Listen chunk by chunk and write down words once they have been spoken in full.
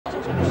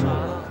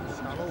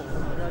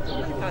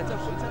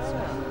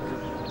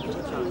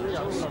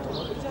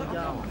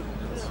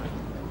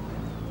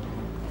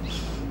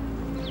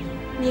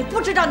你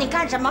不知道你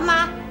干什么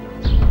吗？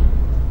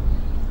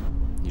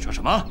你说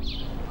什么？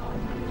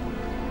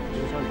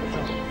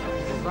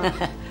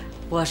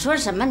我说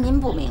什么您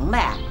不明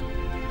白？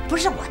不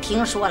是我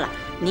听说了，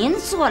您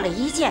做了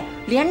一件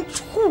连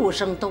畜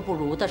生都不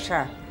如的事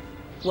儿。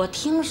我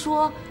听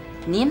说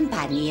您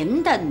把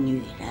您的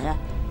女人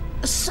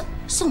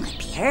送给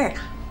别人了。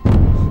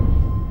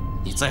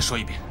你再说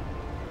一遍。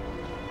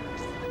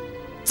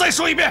再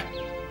说一遍。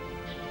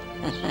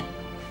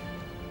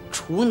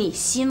杵你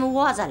心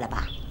窝子了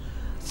吧？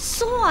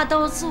做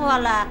都做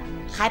了，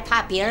还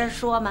怕别人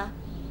说吗？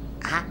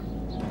啊？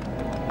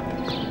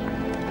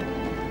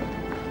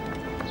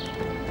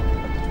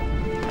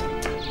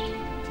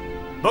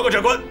报告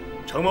长官，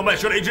城门外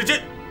设了一支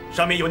箭，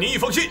上面有您一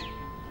封信。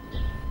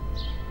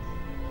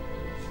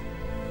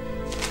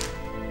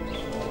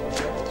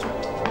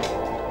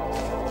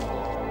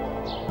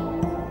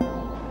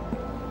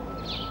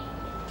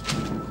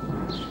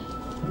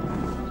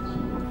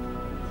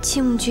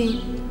青木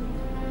君，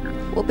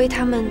我被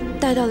他们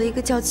带到了一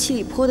个叫七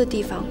里坡的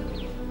地方，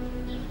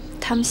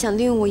他们想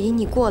利用我引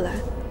你过来。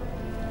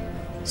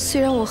虽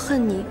然我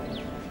恨你，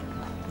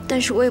但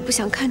是我也不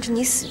想看着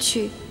你死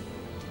去。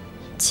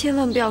千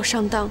万不要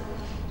上当，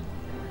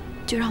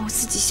就让我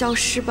自己消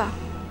失吧，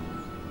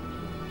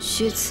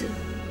学子。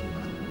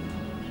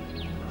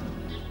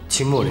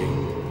青墨岭，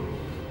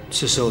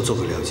是时候做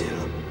个了结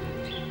了。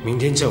明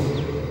天正午，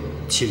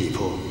七里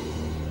坡，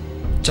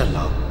战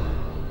狼。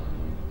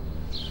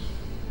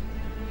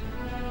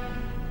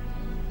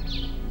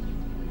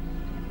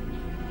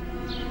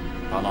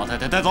把老太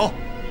太带走。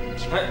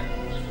哎，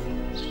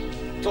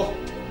走。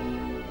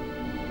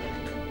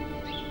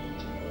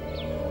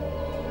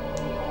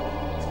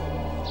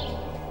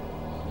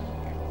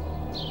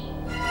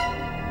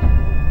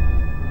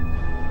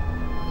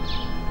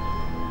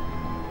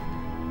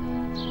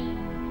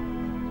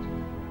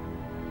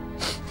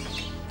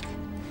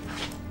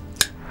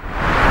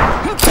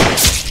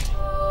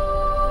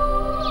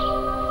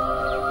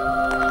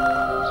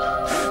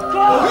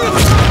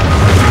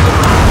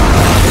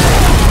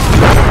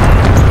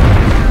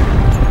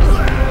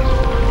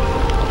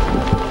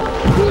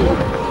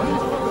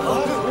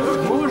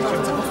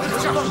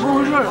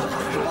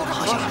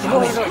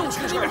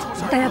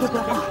大家都不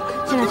要慌，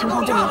现在情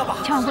况不明，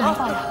千万不能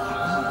爆了。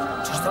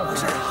这是怎么回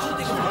事啊？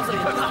那个房子里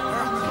看看。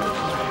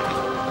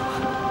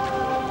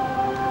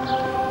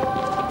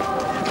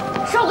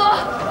少佐，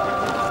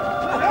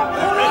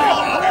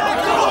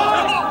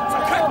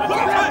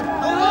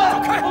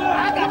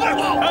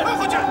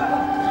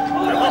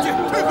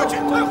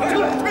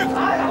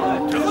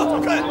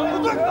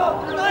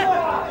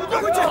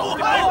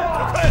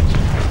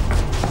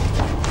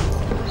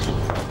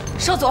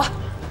少佐。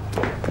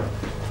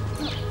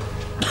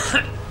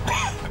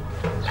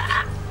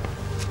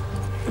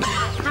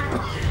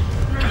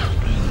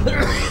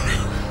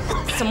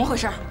怎么回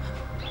事？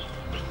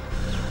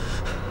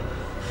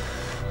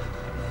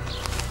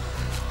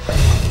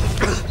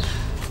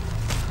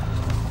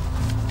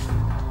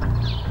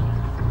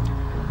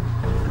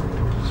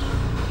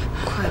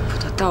怪不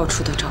得到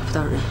处都找不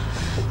到人，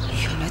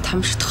原来他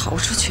们是逃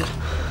出去了。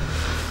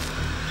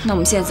那我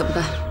们现在怎么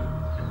办？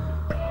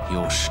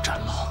又是战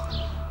狼。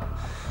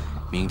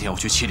明天我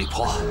去七里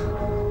坡，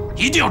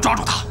一定要抓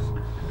住他。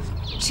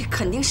这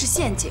肯定是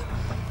陷阱。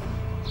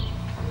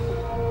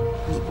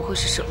你不会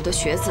是舍不得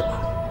学子吧？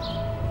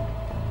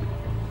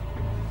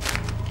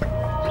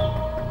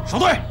守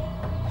队。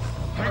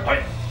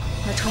哎。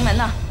那城门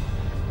呢？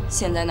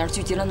现在那儿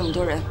聚集了那么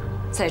多人，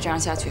再这样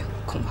下去，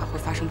恐怕会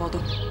发生暴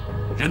动。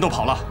人都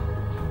跑了，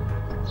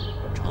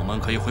城门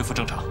可以恢复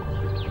正常。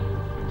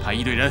派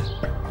一队人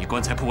以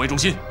棺材铺为中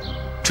心，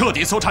彻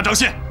底搜查张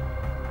线。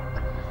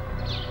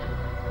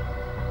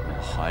我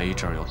怀疑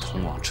这儿有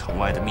通往城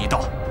外的密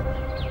道。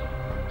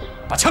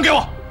把枪给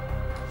我！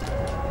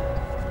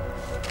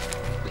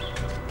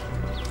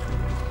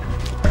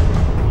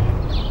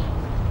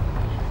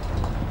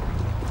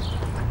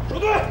守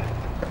队！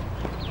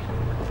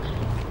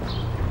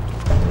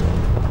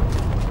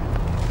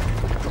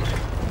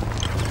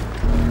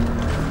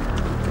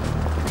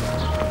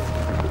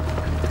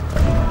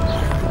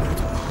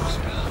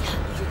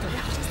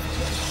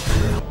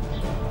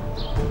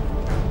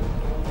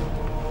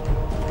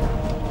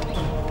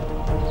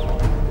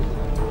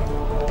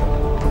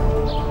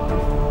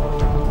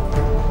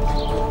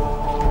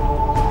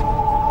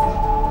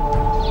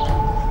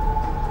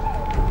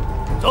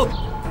走。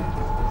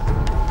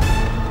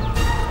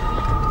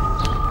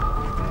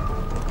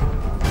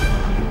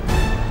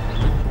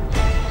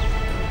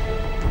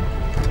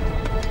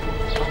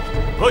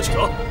快起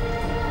走。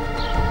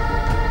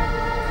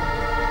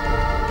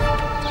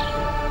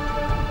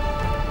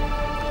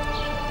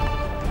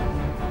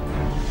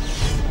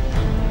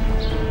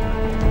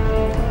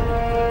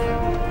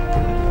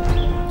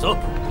走。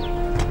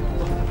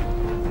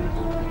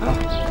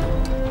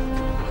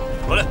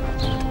过来。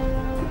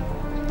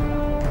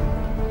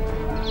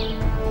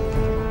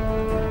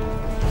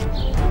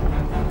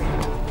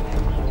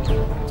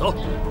走。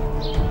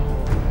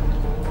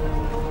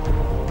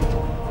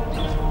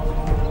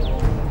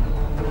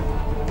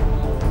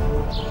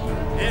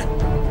你，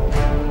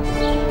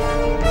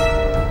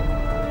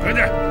快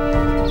点！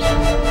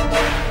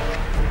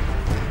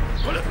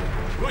过来，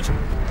过去。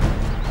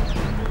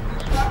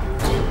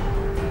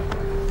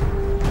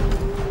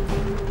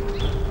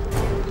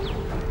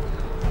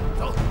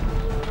走，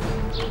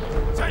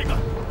下一个。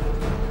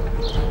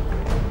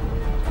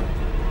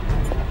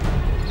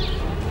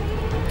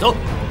走。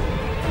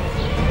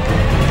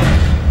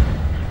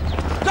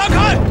 让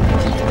开！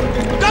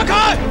让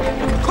开！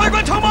快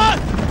关城门！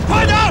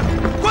快点，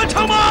关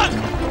城门！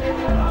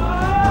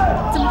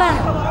怎么办？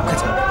快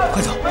走，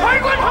快走！快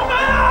关城门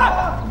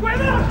啊！鬼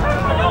子要开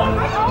门了！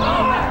快走！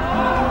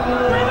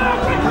鬼子要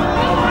开城门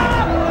了！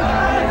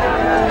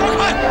让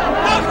开！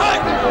让开！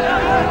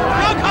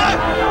让开！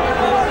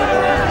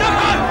让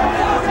开！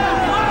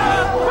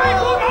快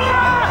出门啊！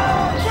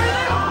鬼子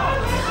要开城门了！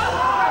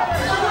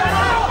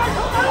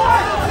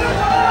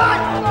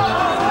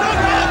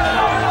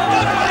鬼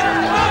子要开城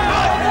门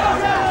了！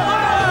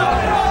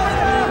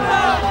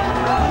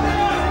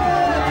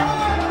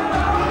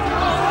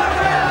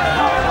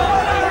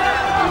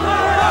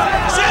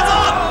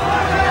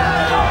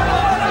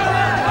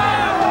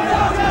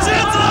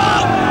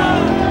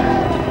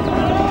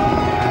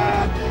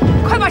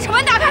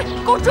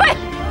 给我追！让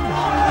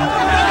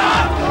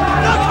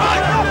开！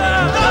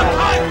让开！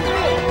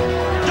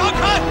让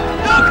开！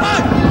让开！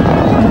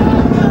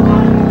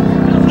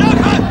让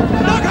开！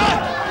让开！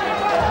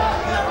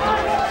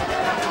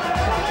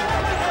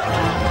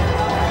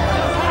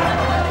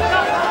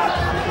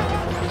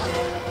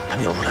他们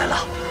又出来了，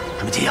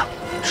咱们接应。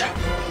是。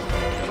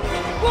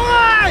喂！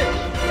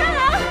战狼！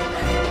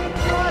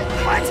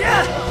快进！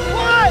喂！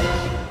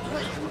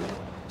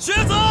靴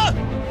子！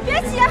别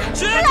急，靴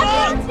战狼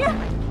子！别急。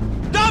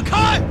 让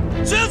开！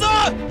靴子！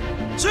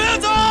靴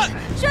子！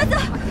靴子，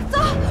走，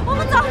我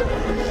们走。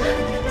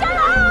战狼！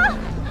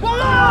过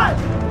来！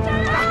战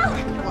狼！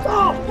走！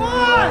过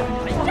来！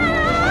战狼！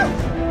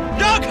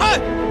让开！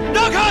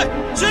让开！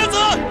靴子！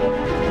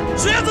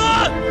靴子！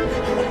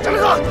张大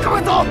哥，赶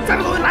快走，再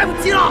不走就来不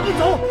及了。你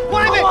走，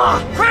外面，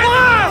快！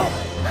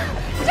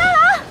战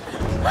狼！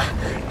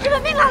日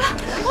本兵来了，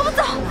我们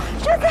走。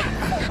靴子，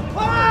快！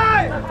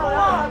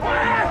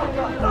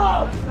走！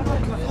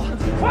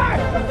快！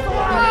快！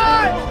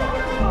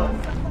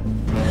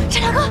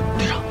 陈大哥，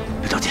队长，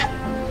别着急。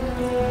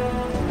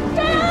战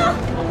狼！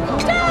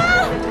战狼！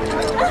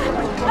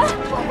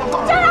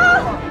战狼！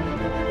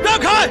让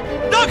开！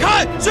让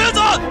开！靴子！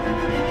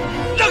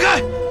让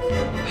开！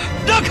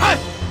让开！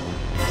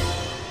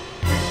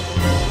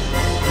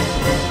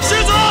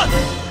靴子！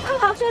快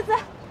跑，靴子！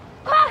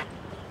快！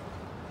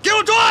给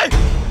我追！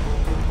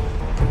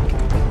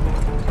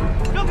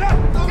让开！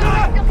让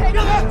开！让开！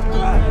让开！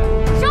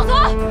上锁！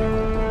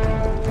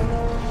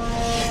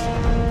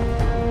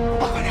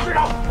 队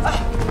长，哎，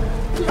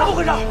怎么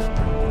回事？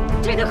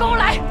这个跟我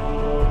来！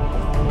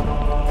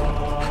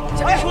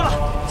先别说了，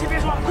先别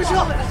说了，快撤！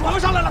我们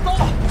上来了，走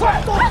吧，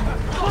快走！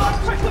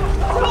快撤！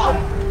走！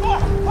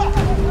快！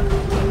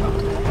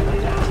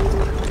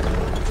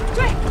追！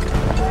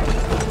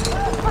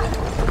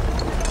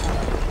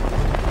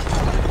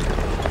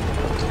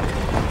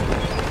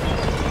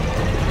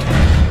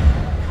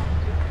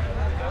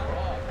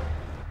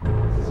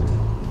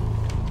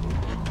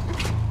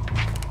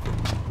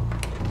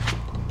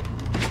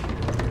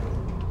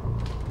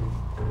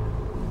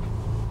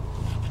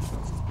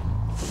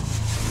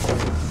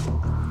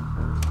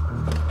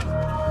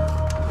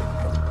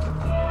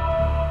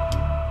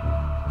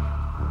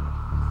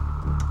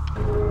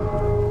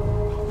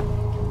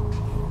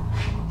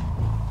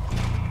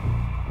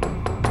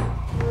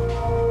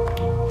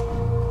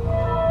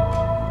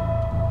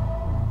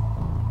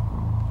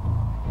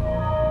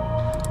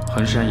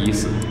横山已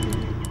死，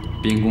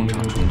兵工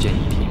厂重建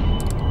已停，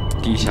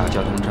地下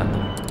交通站的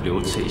刘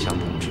翠香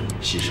同志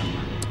牺牲了。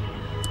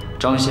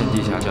张县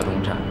地下交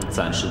通站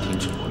暂时停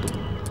止活动，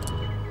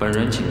本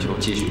人请求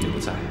继续留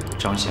在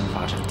张县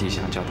发展地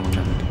下交通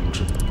站的同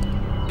志，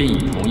并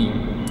已同意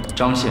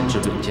张县支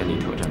北建立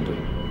特战队，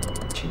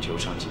请求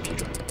上级批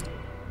准。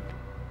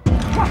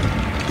快！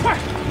快！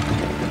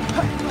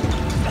快！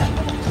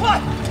快！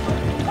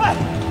快！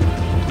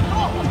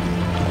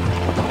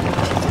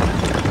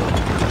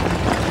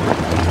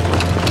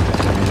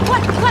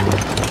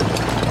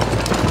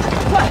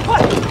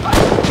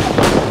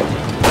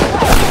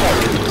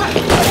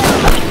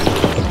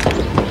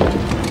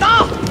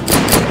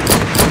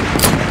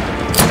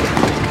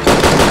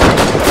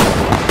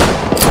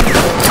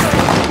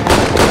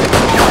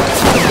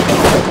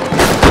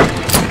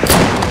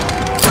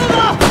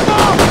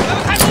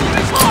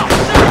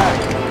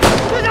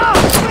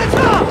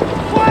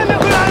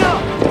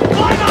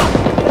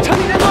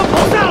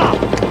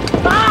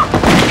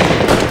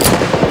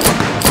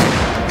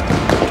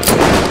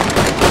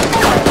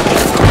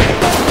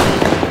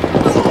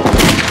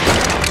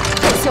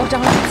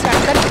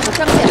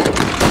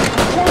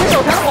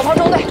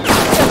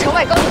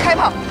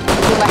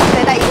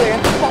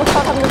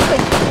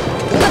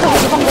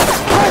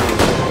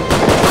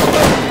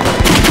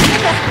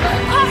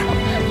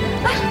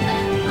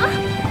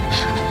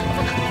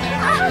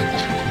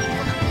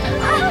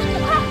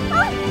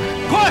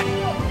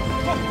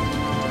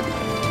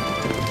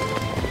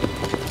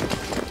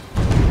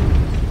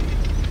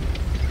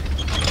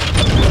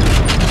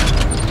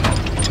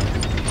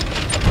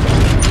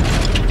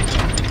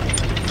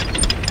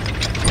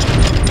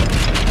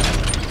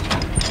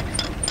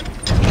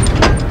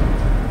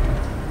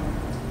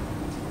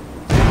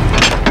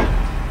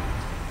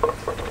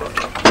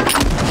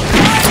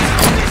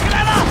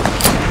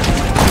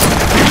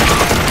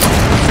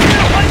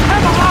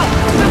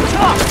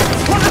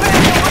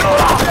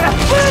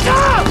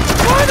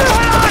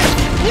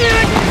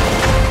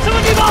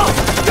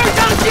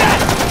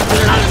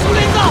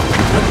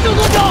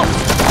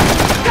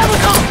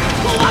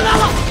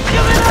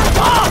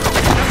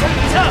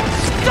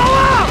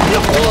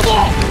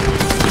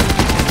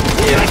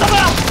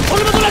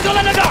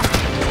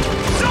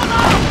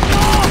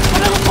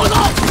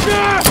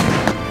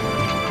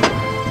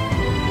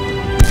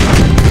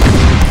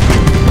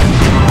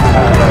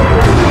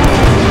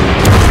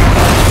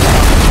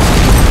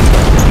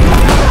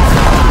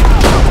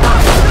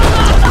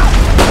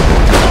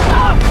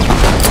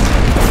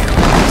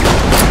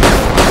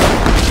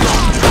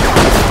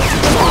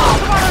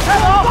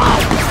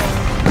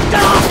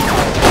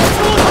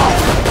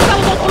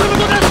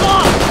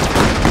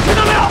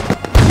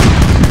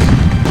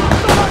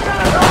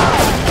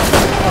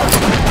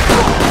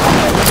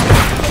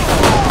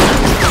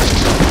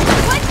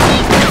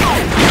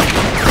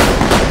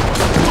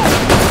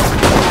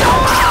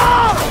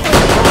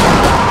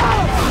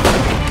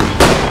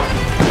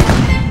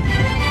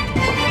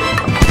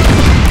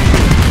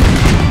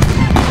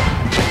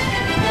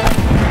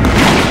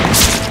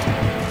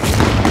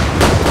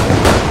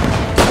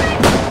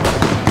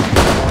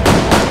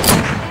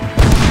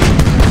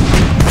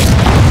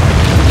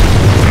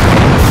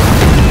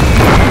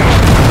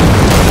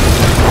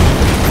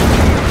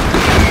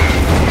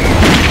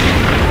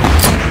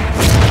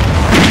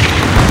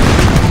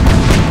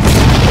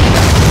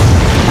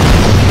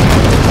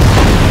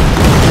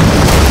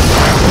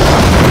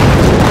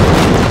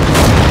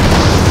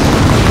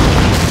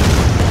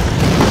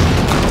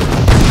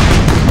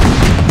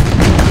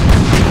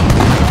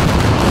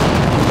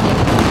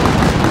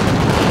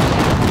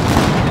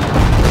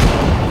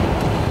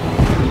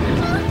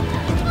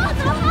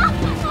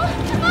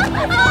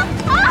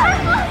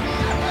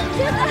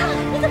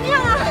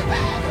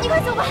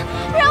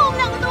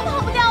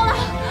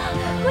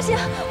不行，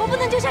我不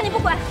能丢下你不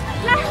管。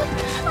来，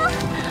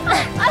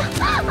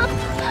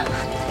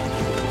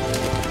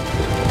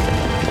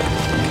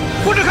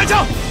不准开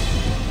枪，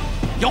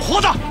要活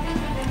的。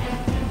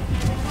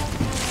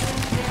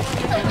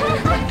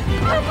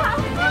快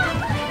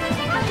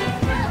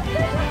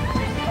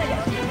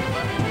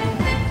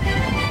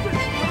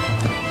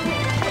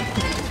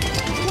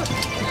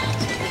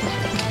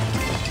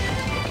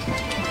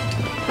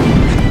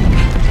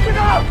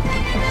跑！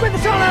 鬼子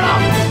上来了！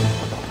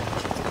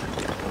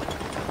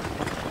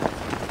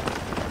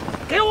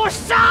给我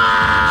杀！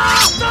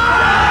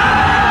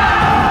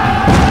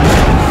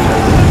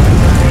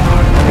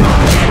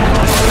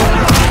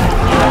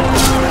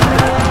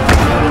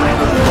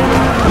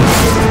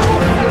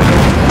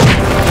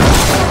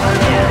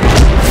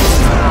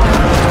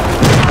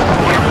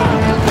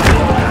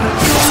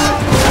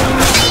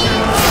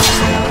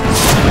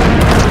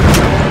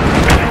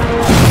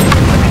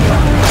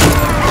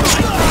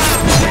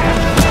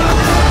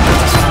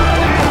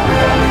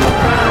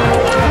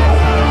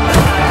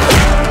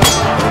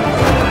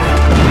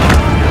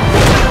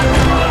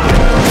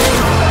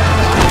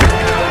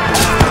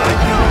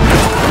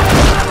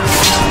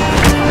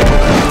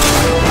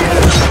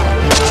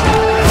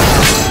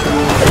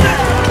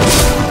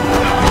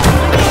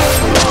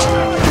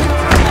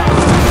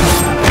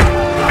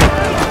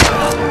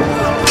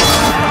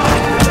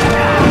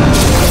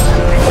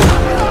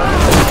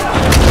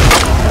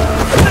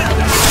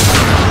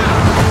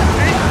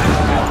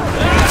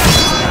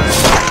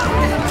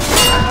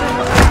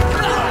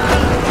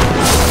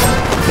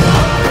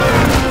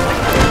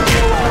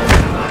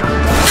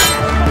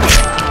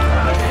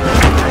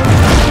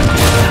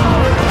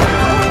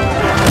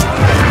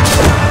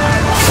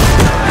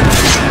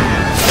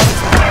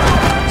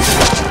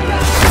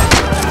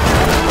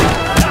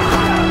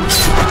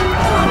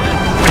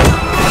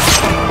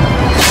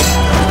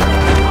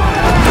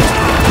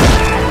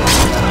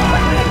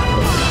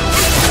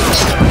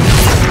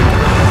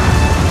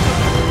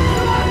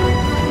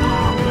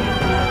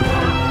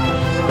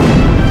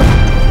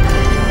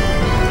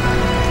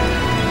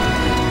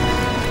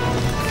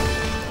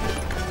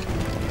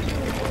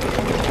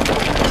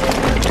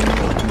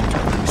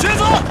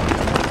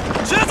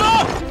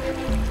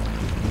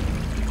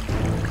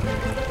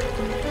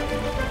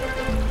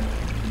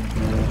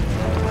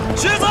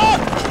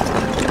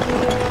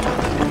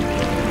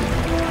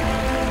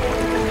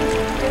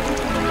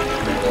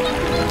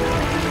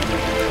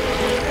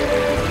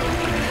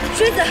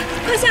靴子，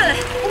快下来，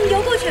我们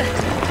游过去。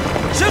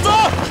靴子，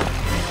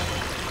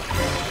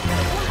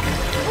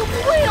我不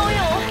会游泳，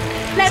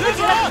来不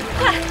及了，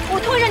快，我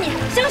拖着你，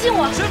相信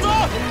我。靴子，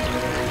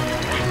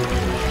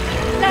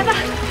来吧。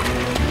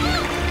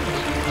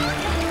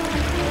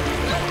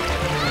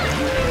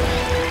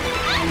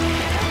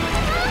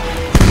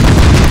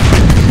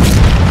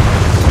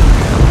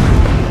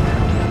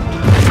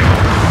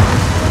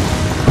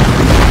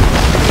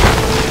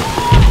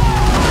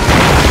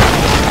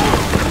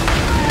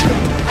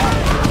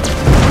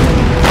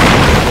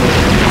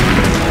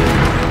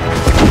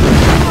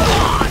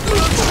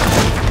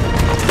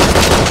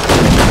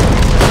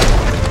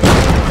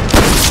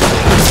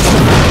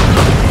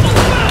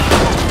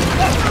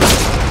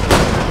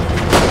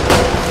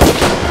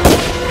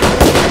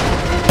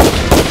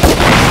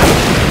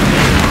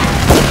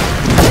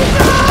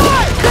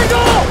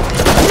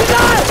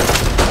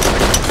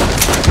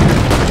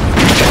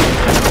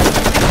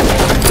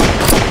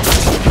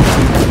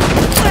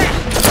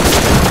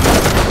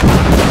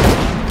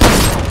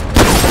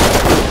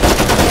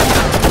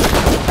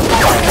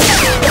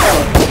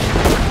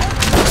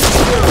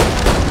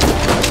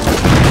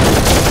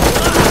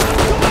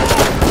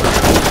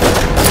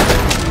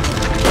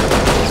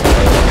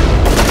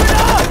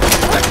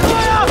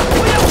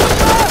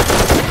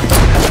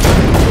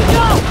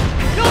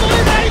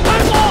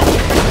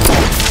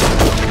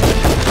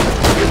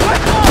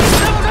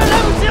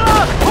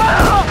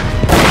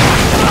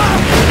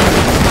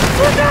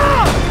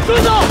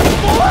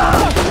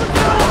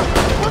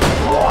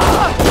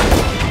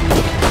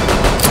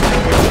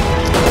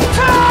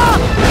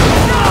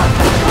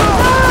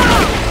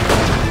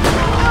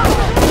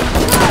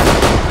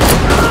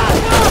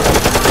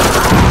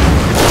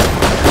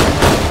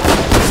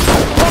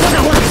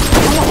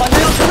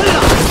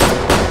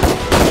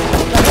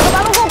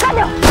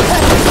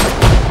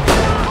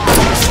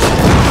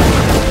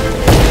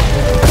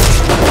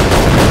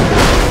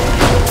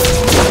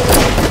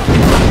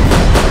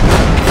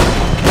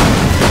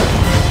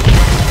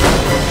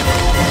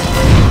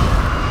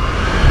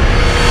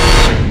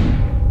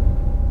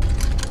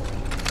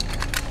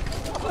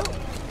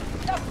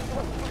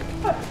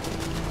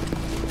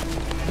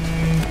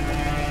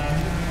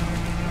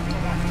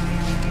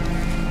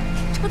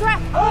 不推。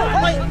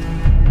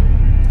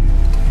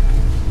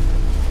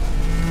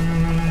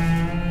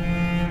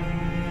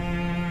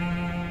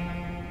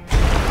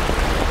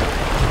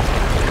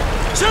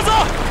靴子，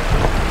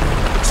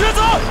靴子，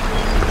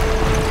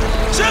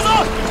靴子，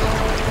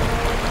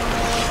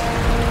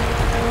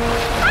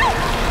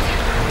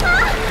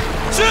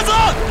靴子。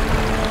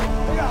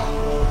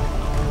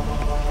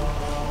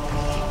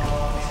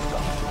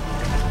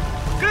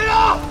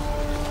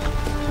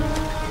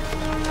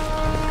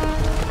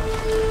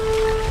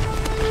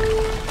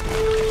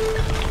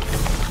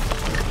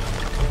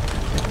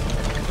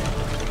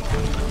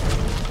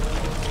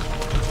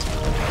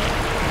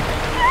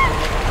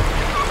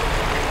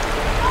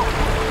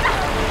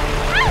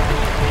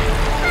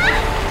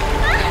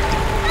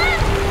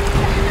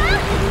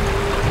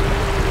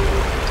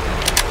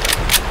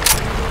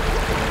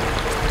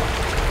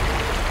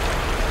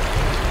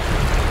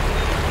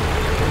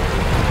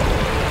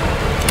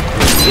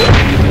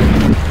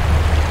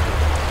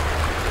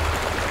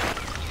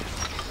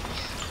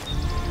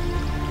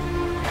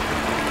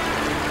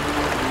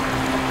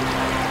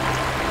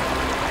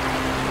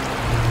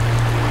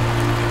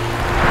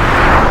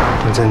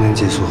等战争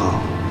结束后，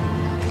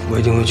我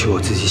一定会娶我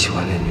自己喜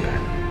欢的女人。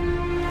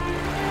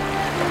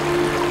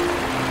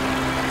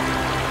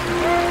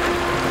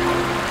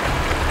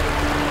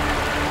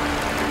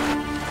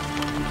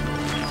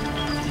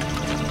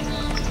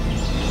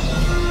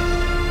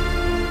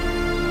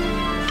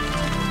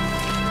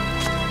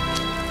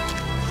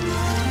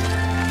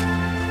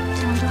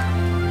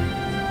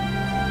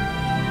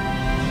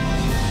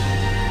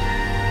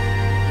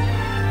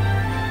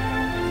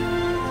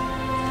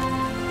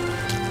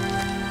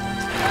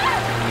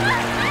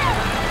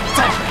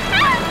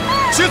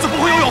 蝎子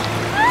不会游泳，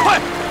快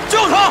救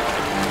他！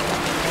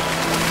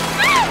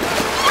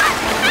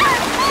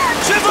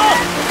蝎子，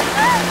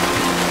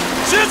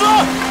蝎子，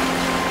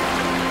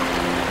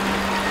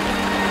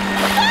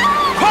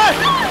快！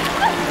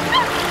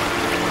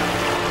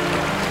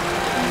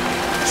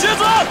蝎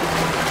子，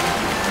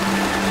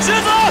蝎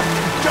子，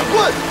长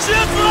官，蝎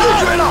子，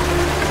别追了，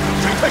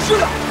水太深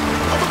了，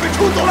他都被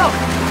冲走了。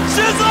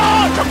蝎子，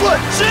长官，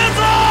蝎子，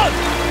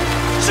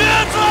蝎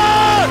子。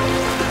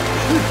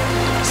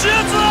 蝎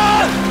子，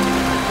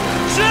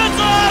蝎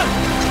子！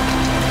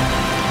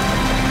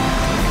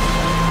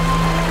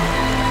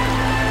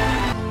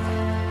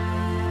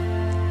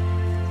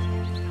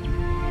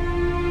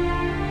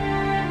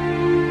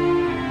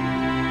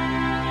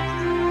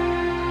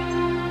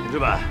同志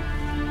们，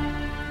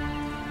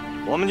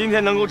我们今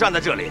天能够站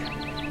在这里，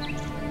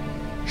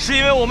是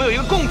因为我们有一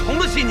个共同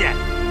的信念，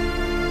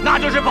那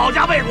就是保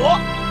家卫国，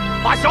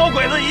把小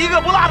鬼子一个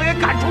不落的给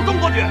赶出中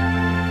国去。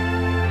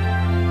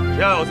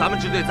只要有咱们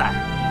支队在。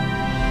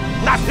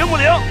 那平不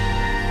灵，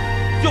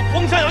就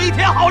甭想有一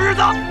天好日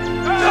子。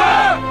是。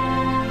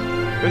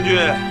根据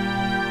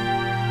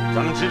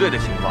咱们支队的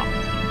情况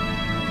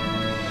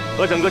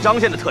和整个张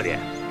县的特点，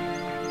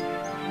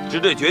支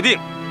队决定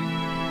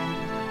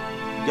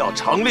要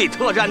成立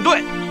特战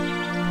队，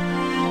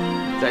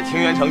在清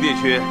源城地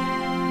区，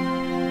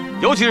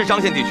尤其是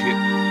张县地区，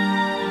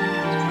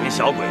跟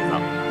小鬼子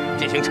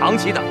进行长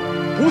期的、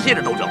不懈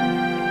的斗争。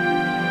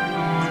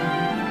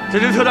这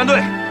支特战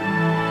队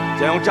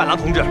将由战狼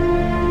同志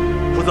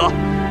负责。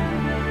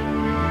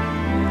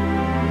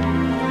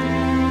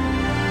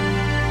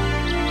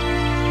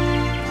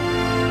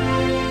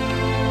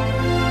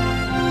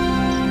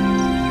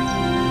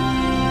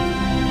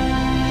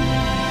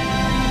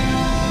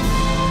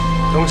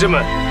同志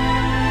们，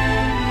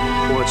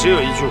我只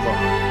有一句话：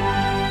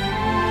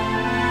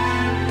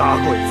打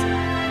鬼子，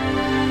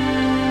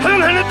狠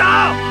狠地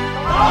打！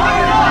打鬼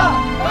子！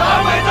打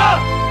鬼子！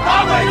打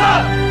鬼子！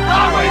打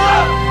鬼子！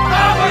打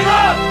鬼子！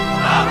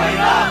打鬼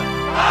子！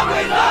打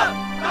鬼子！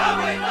 打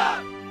鬼子！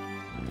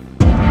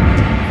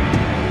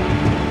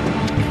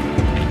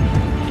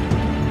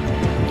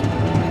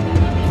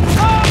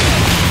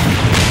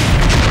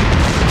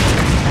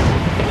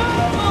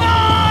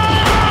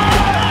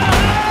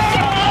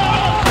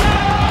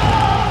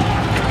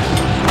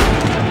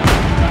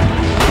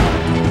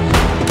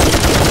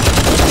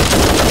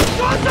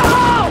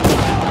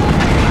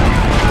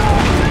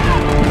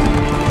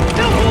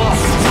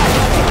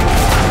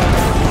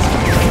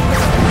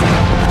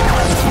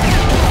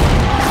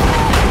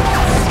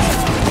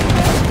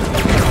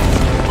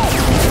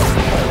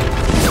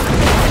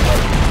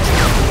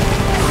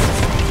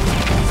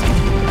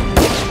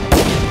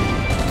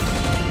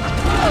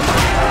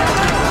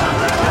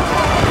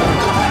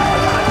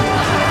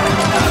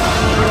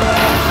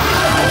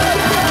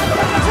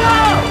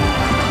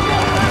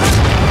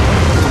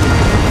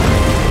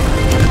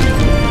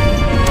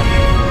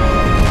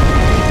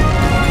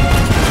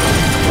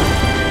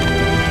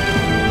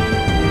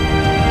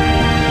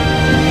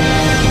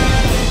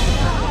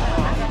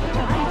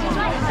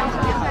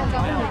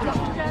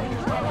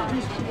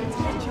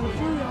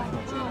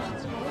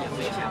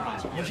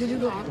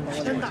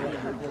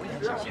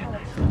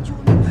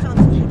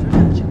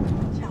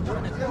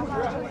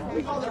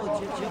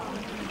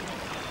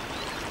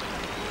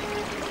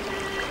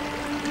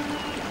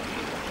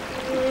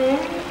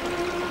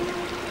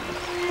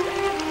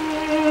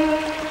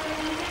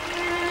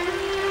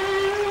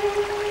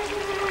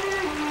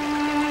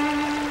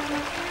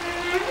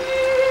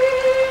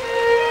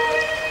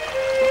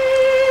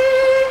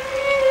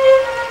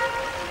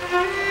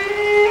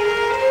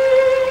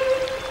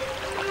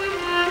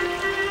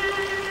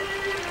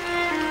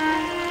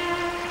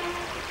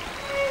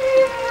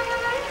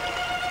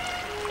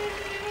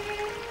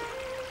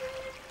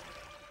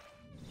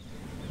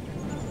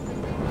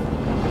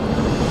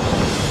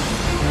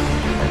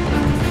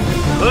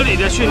合理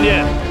的训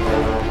练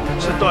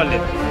是锻炼，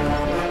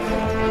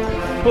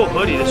不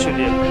合理的训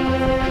练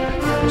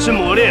是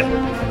磨练。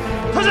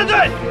特战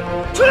队，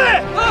出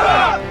列！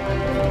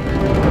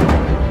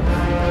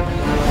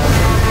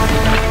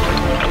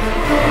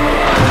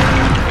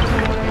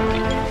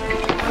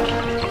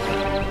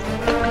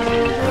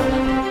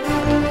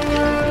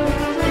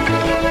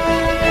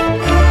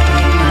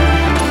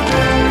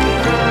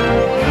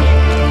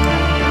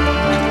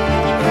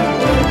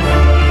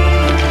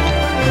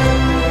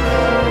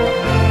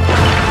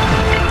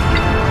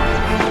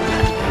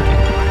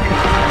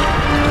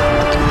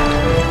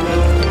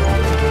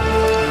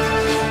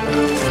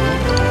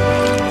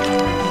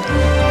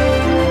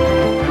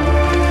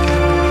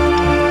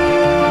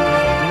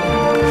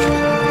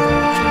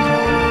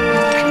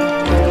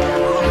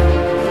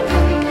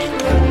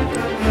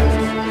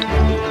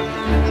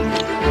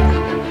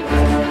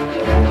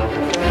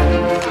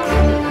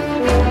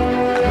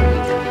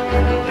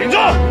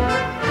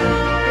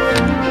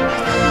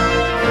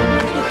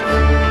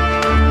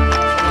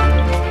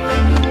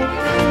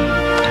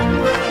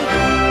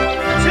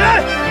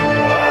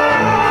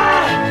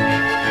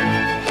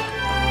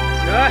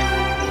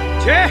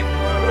起！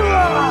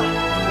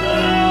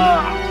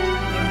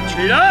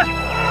取人！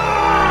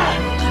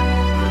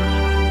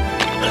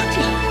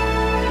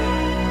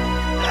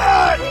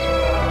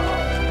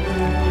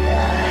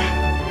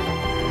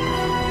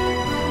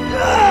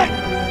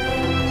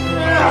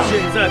现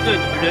在对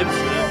你们仁慈，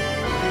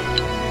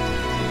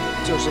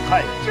就是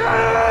害你。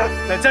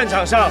在战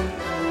场上，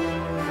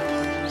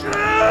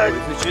鬼子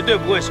绝对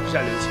不会手下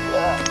留情。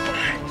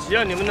只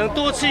要你们能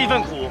多吃一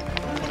份苦，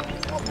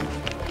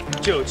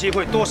就有机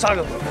会多杀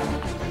个鬼。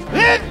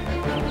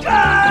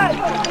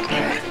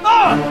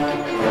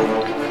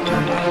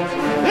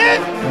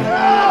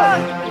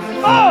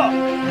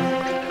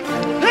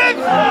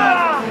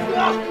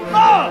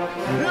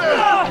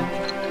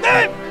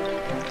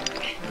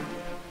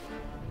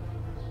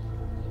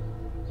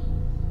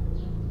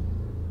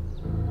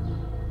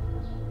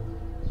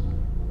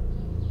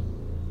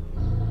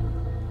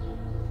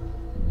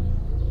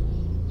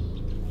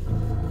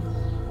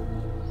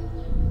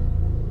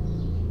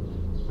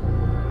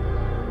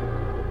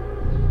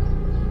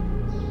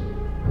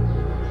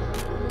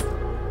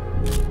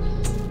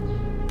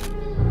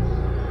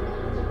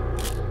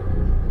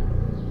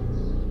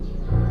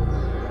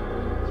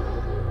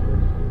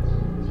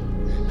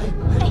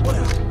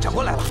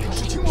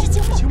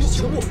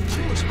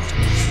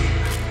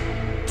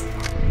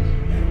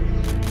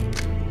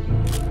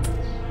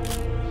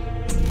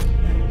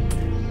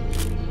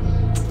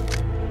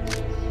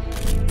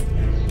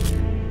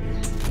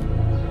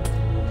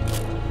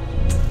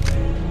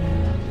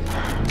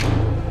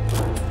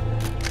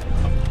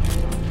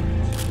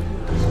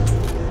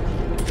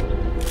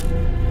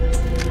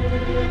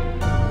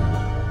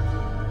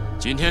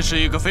今天是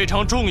一个非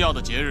常重要的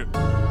节日，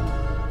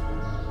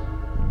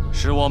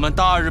是我们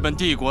大日本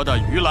帝国的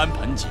盂兰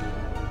盆节。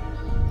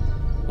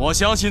我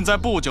相信在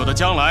不久的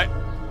将来，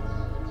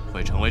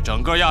会成为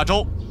整个亚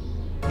洲，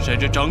甚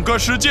至整个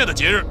世界的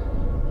节日。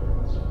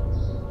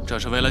这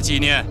是为了纪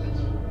念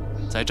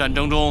在战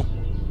争中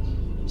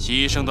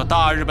牺牲的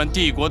大日本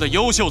帝国的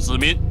优秀子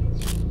民，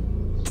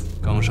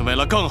更是为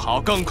了更好、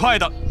更快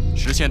地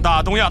实现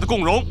大东亚的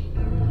共荣。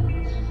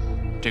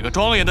这个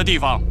庄严的地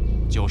方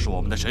就是我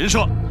们的神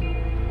社。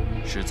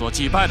是做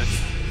祭拜的地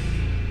方。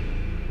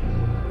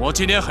我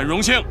今天很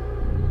荣幸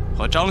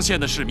和张县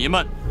的市民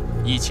们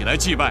一起来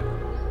祭拜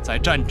在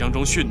战争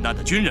中殉难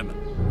的军人们。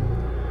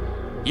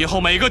以后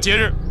每个节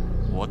日，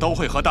我都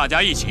会和大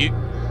家一起。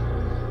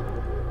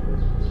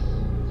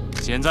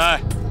现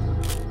在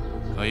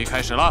可以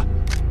开始了。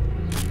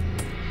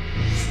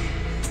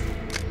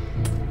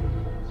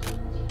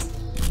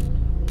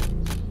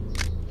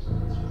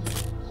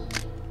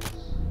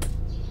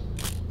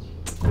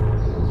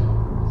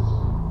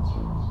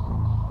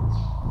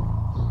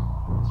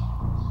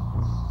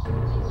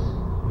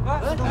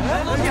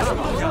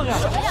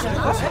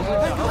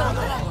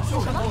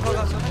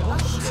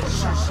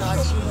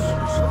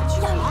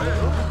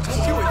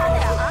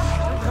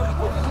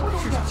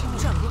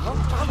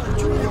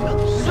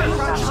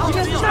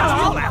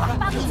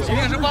今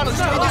天是八路军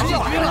进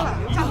军了，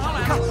你看，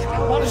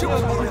八路军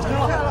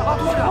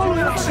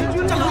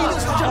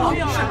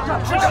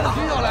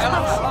要来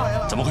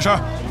了，怎么回事？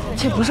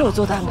这不是我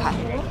做的安排。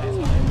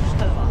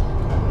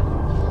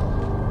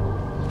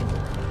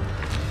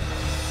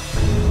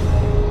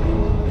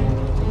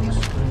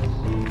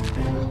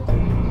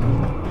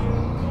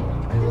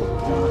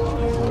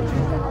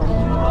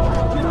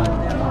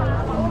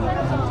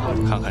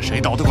看看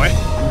谁捣的鬼！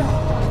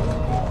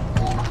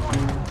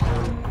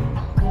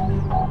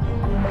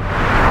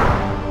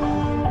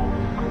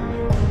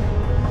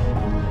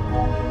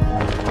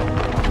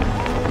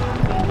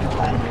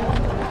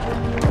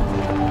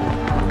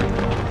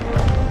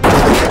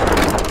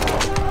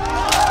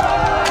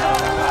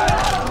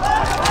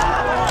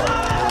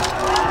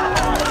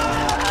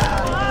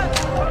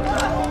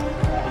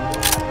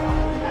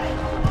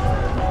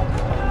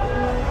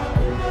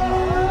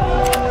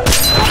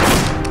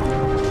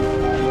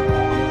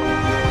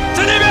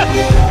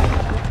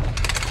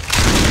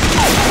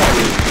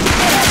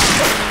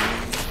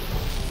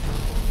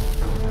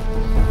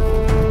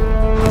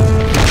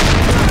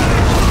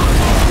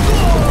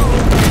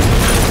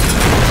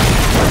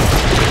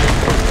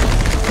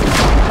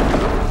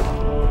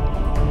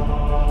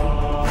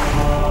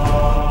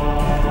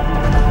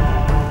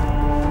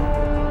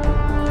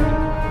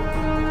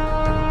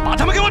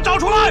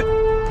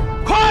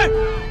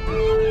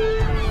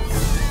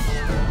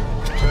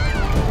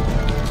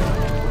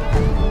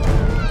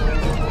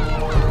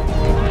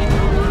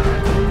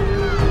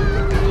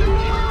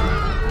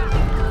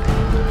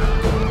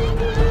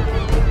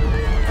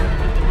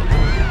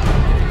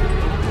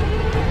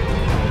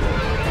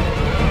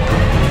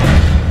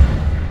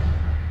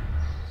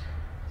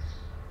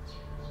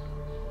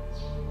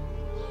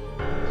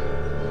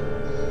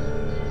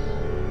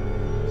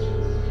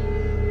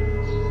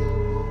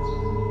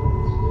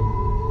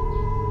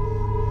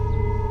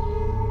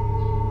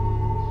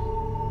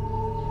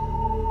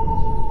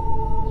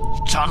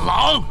战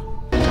狼！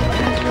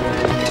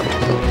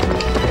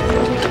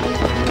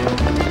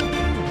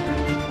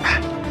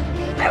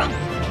太郎，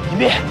隐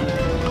蔽！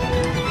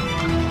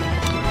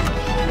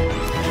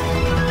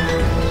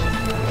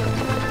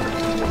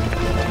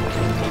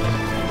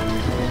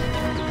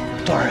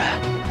多少人？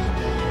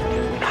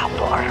差不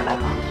多20来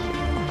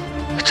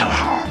个，正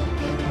好。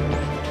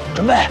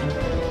准备。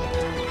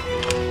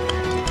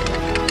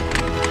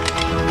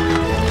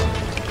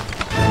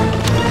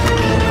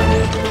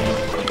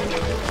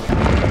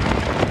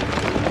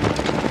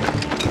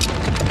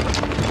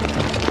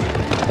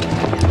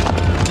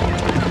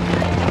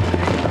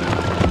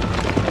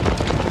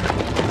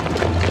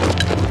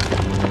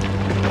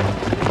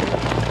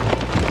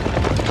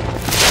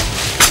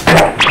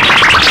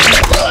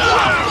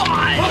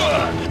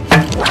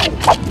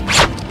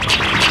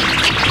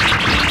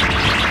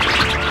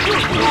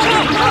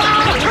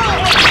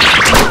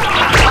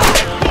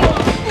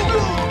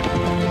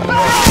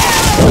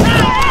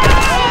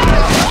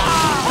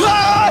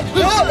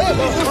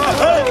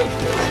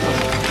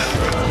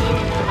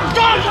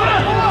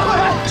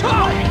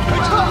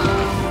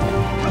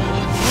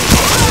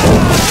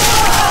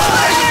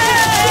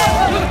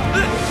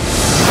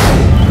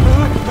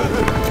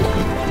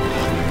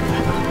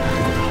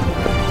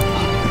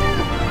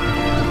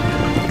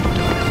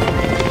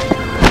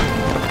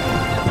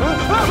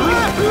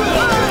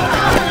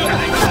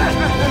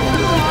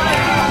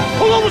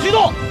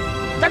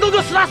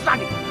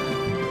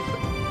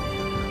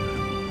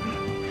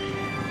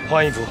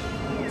 换衣服，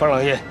方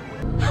老爷。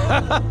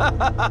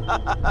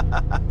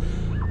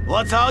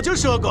我早就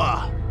说过，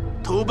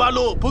土八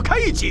路不开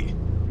一集。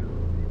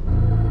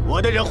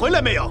我的人回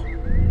来没有？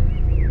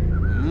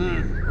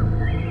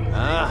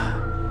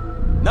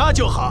那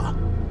就好。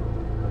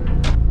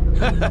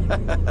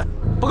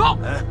报告，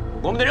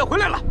我们的人回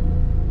来了。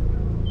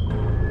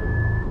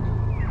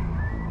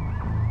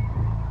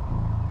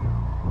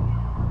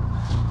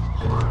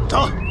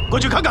走，过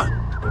去看看。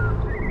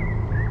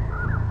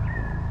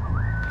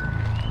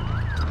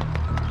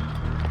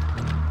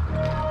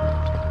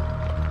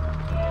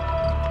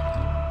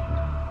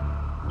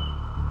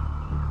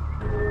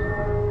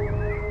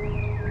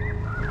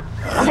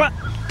 长官，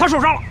他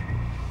受伤了，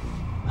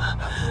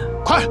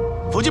快，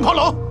附近炮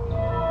楼。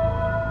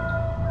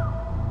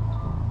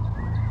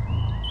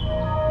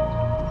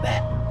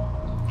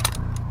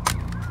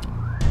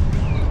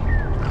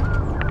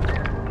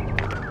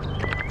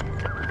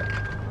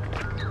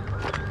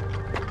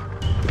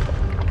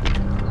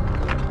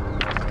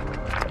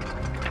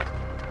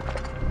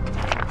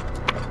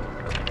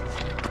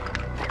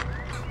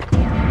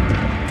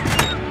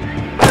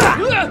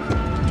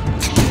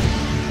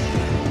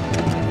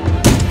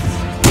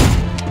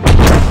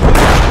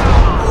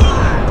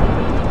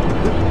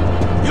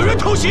喂，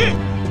偷袭！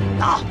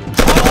打！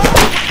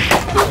打！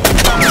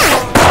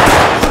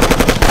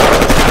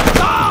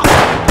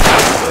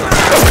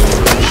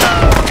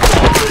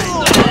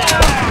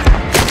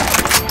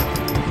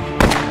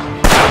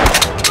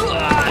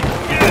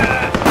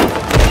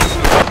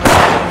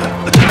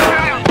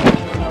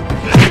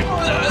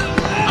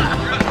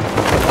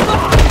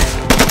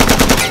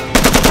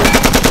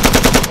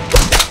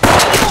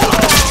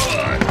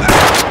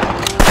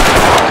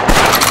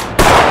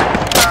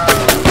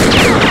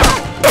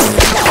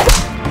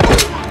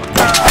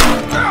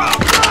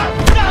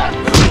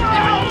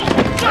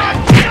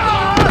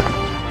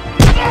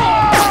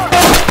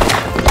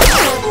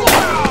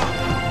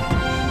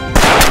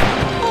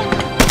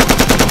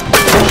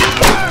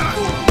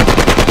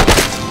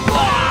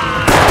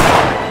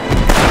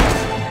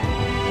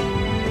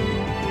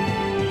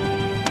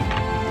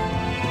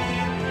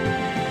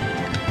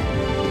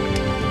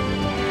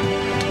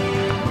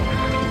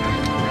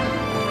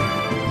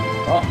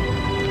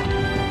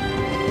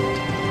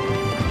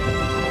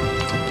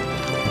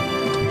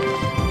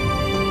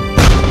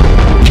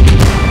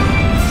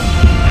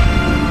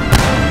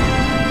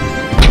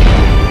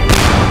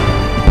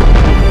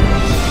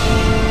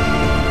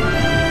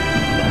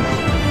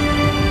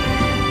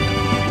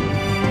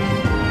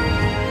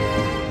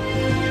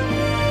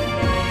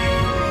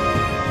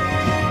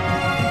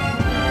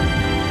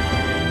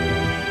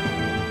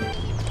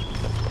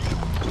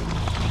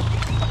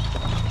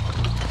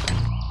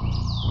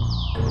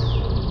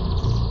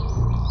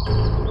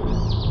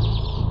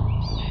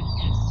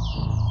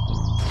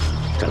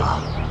战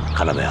狼，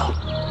看到没有？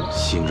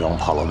新庄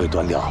炮楼被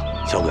端掉，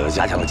交给了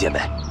加强的戒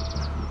备，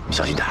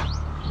小心点。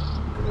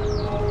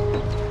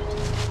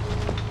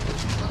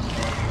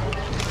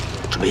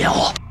准备掩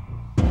护。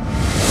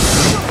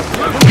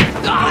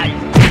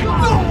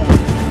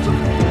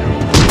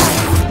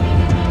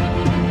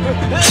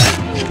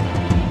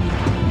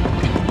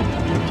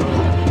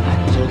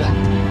谁干？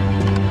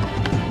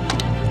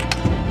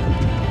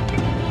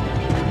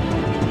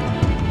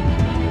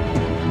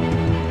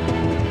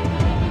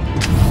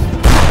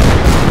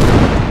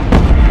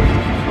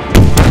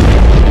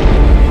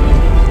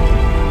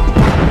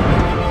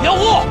 掩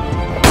护！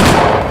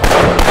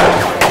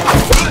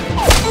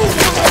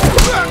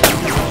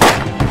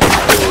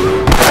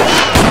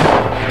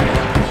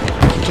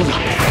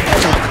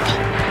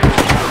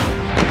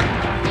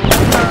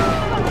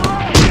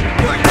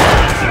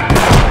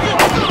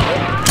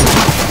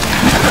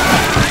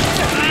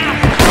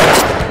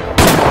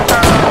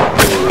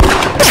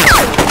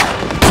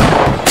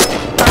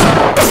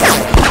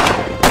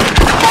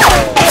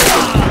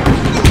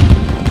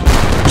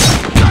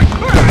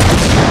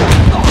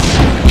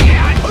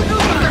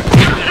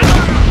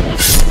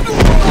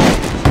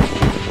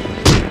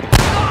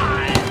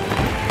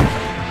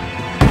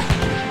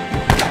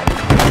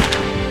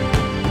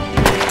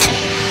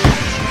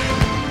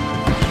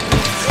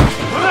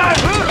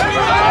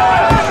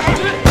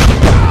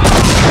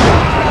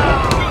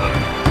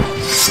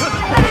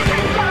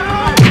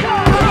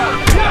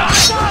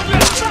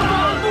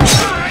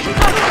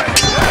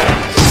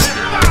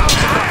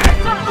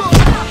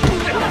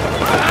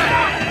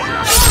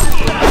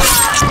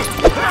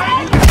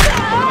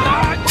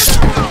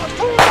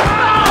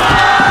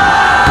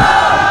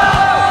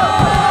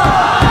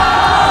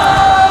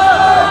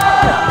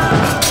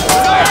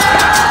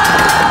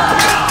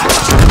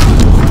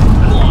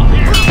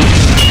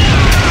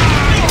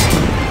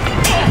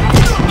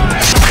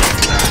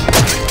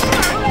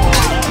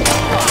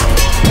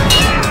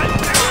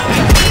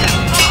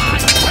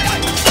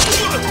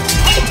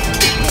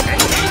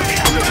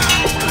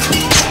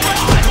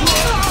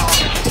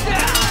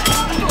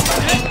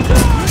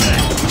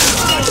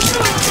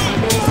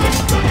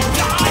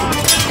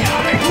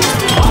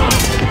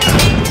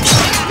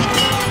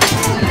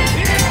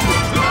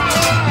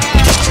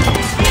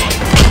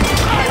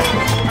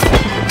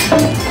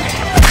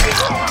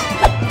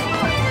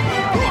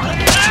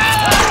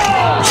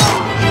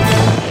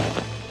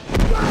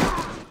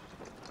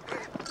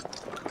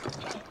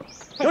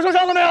有受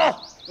伤了没有？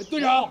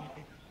队长，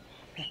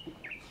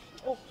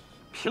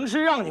平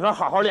时让你们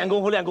好好练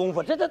功夫练功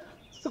夫，这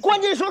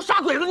关键时候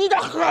杀鬼子你得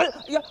狠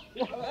呀！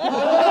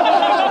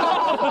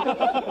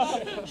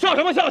笑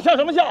什么笑？笑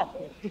什么笑？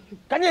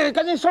赶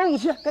紧收拾武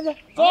器，赶紧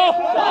走！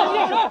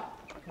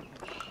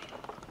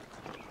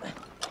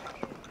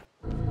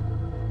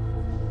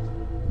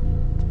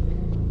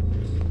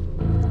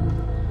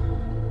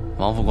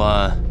王副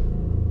官，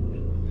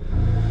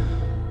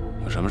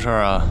有什么事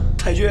儿啊？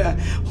太君，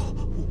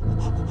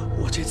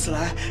我这次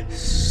来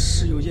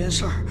是有件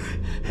事儿，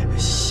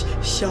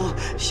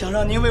想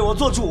让您为我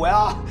做主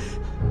呀。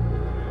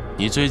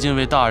你最近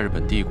为大日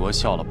本帝国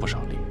效了不少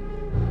力，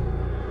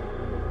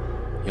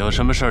有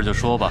什么事儿就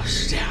说吧。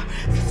是这样，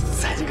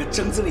在这个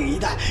征子岭一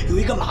带有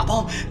一个马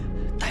帮，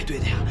带队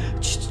的呀，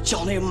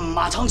叫那个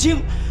马长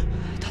青，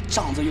他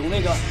仗着有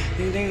那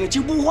个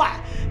经不坏，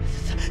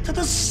他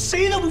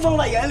谁都不放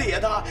在眼里啊！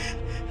他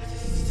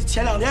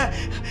前2天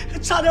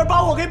差点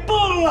把我给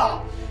崩了。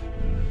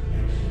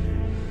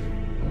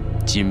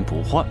金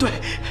不换，对，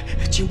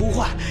金不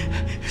换，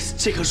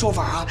这个说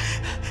法啊，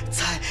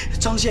在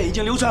张县已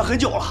经流传很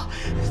久了。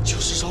就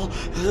是说，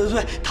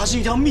对，它是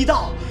一条密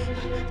道，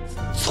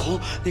从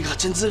那个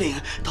真子岭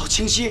到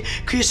清溪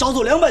可以少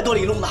走200多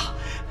里路呢。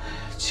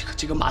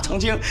这个马长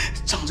青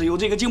仗着有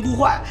这个金不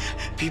换，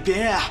比别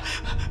人啊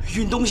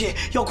运东西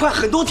要快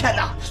很多天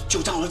呢。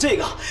就仗着这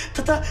个，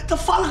他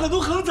发了很多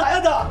横财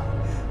啊！他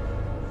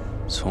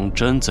从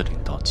真子岭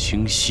到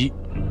清溪，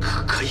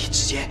可以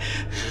直接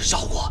绕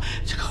过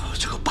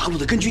这个八路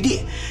的根据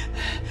地，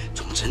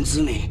从真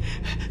子岭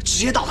直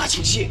接到达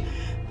清溪。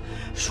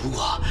如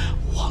果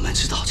我们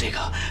知道这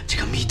个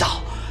密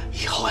道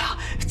以后呀，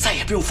再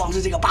也不用防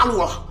止这个八路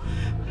了。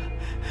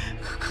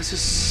可是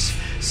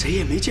谁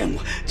也没见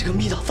过这个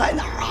密道在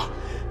哪儿啊？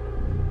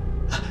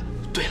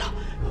对了，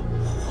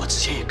我之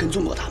前也跟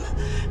踪过他们，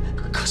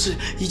可是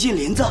一进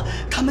林子，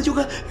他们就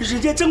跟人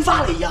间蒸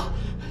发了一样，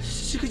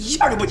这个一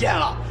下就不见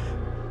了。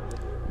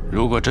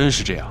如果真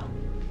是这样，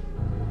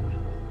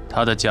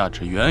它的价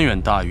值远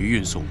远大于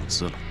运送物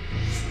资了。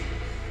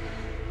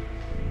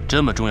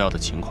这么重要的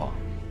情况，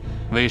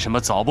为什么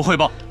早不汇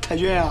报？太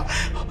君啊，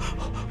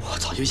我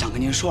早就想跟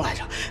您说来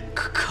着，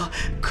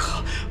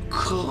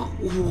可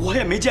我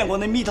也没见过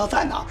那密道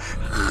在哪儿，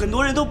很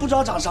多人都不知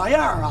道长啥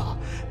样啊。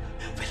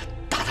为了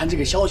打探这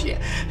个消息，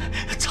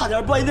差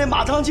点把那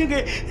马长青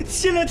给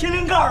掀了天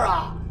灵盖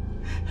啊！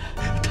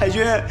太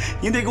君，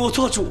您得给我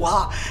做主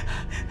啊！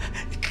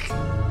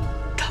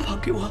他妈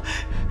给我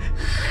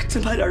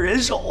增派点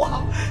人手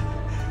啊！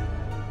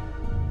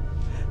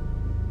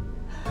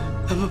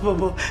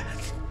不，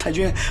太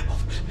君，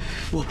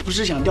我不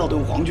是想调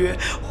动皇军，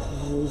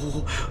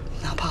我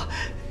哪怕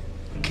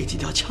给几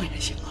条枪也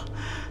行啊。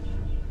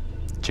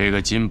这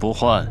个金不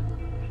换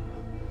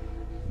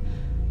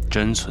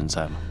真存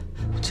在吗？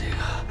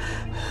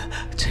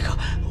这个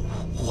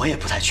我也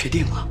不太确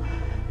定了。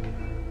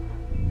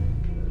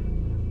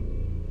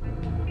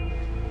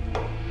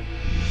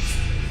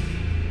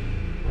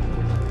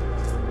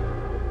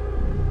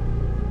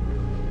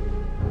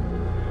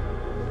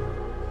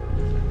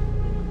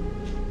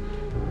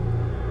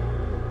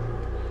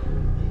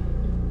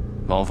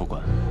王副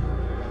官，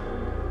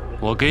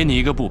我给你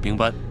一个步兵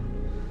班，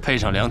配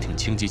上2挺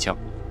轻机枪，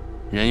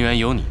人员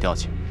由你调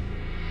遣，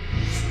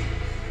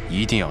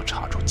一定要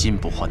查出金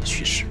不换的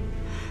虚实。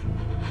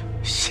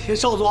谢谢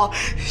少佐，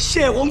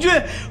谢谢皇军，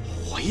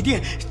我一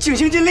定尽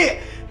心尽力。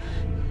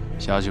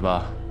下去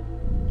吧。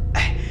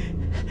哎，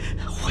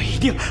我一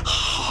定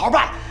好好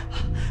办。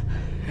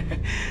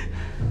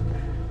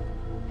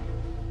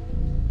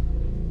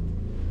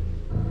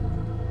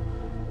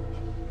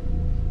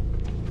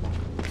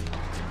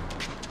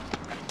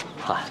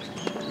嗨，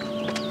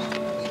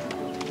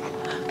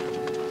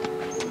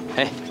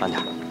哎，慢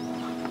点。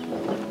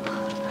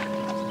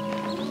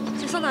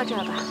就送到这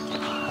儿吧。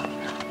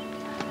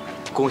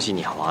恭喜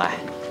你啊，王爱。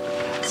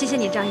谢谢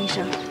你，张医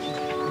生。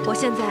我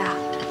现在啊，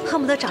恨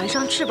不得长一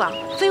双翅膀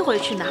飞回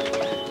去呢。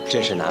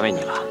真是难为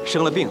你了，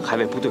生了病还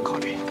为部队考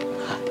虑。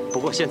不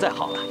过现在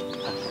好了。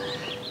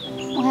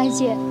王海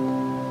姐，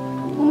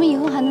我们以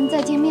后还能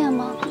再见面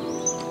吗？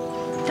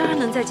当然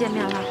能再见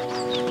面了。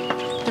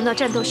等到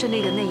战斗胜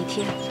利的那一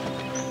天，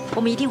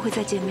我们一定会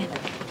再见面。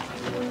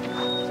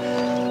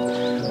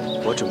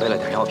我准备了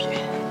点药品，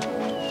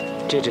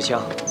这支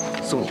枪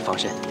送你防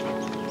身。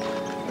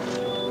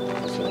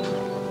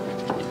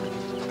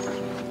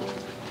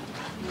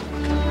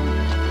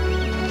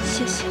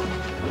谢谢。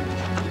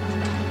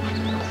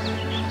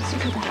谢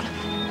谢大人。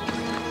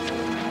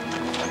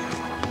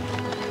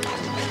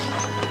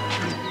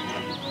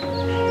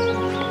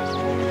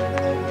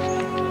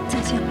再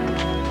见了，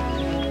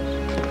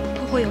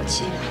后会有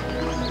期。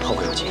后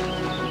会有期。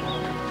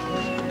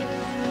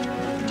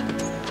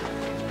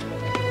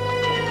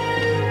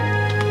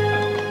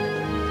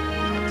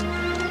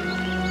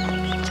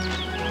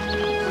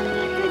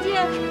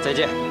再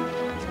见，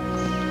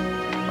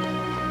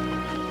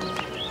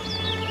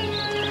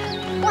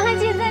王海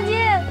姐，再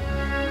见，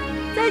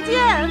再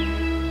见。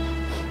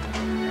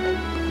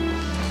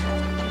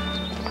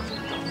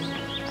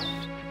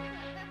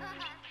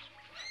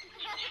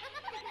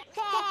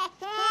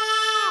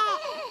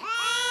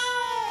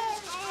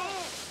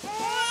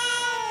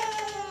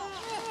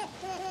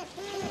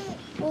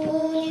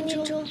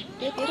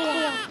哭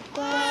了，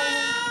乖。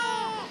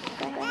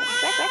乖。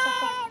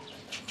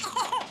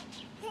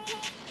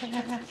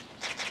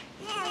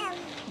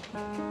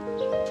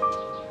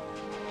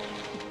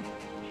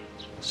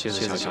谢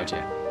谢小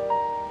姐，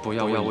不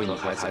要为你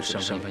孩子的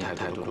身份有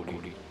太多的顾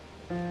虑，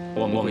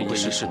我们会一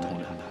视同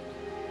仁的。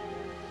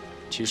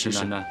其实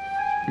呢，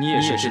你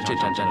也是这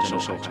场战争的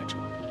受害者。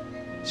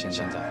现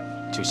在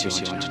就希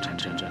望这场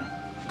战争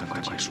赶快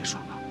结束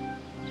吧。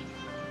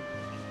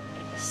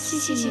谢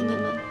谢你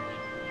们，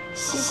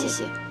谢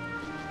谢。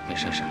没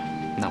事，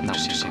那我们就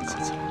先告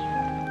辞了。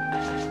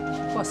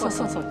我送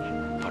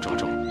你，保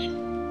重。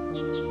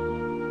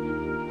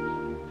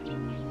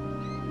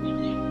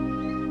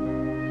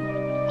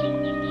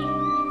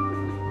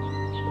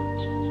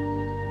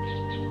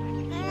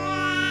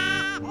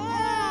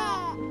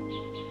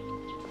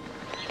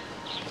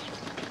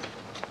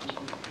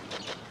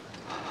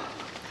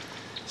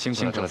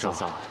辛苦了，嫂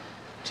嫂。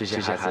这些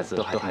孩子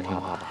都还听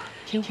话吧？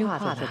听话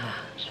的呢，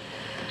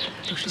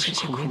都是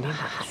辛苦命的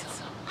孩子，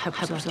还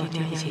不知道爹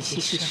娘已经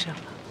牺牲了。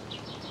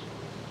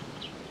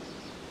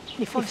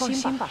你放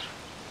心吧，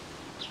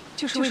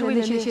就是为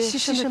了那些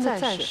牺牲的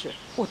战士，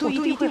我都一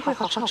定会好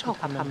好照顾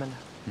他们的。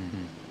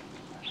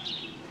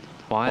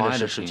王爱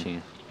的事情，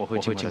我会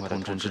尽快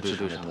通知支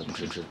队上的同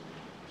志。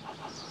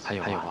还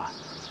有啊，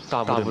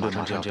大部队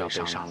马上就要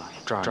北上了，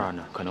这儿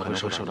呢可能会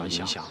受到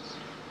影响。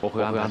我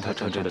会安排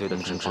特战队的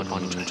同志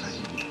帮你们转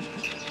移。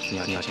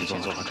你要先做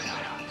好准备啊！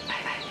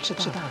知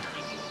道了。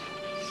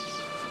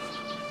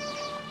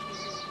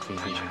注意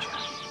安全。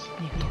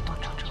你多保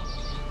重。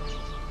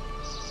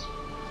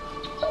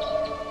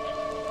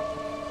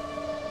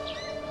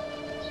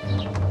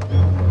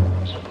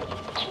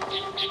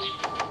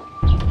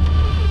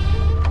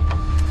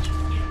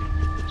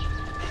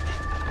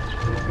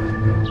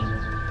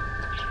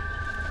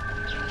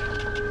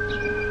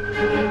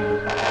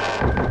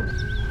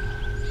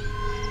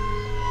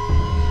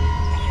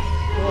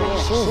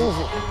师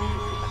傅，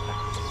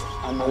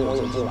俺们有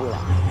进步了。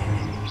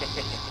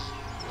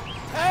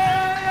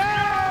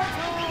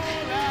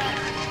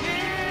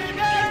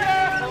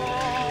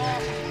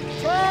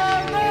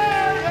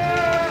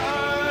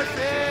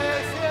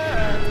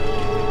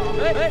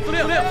司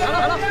令，来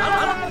了！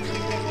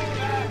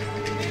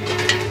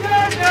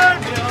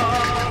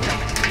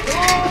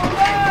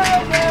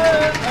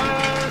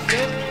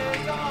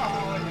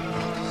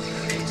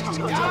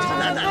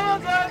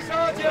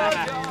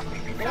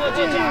我进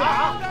去啊！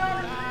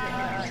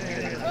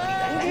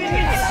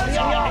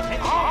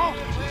好，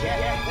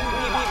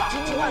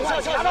今晚上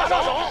拿到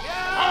手！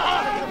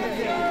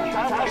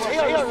谁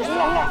要是输了，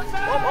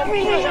我命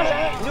令谁！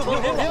你就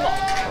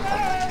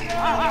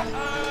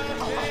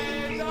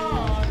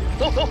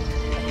走！走！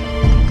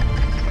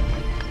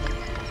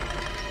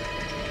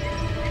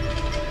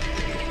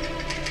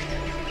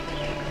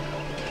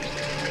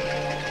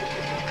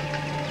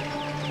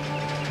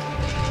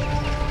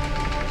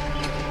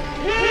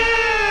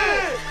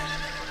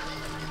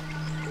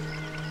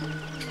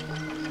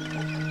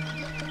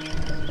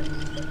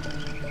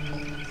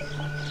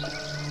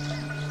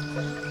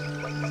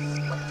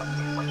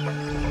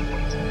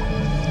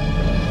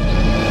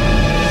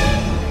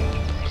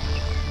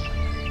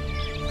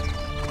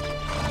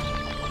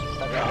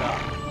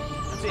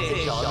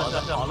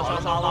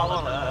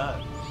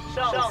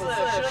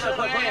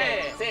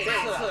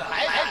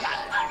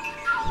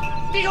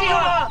弟兄们，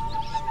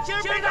今儿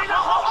背得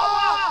好啊！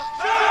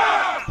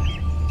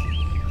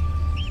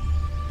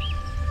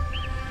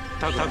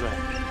大嘴，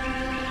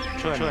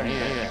这你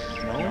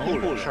能不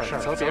惹事儿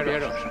则别惹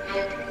事儿，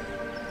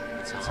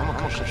怎么可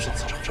是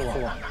这货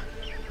呢？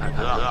哥，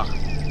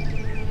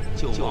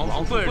就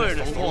王贵人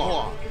的怂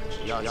货，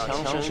只要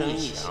枪声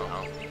一响，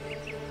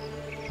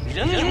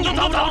人影都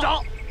找不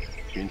着。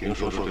云婷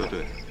说的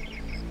对，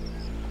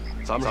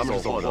咱们是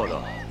走货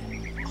的，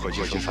核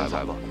心生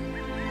财吧。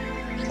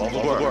王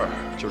富贵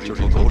就是一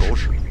头狗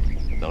屎，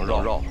能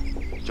绕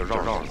就绕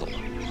着走。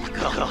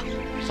哥，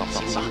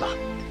行吧，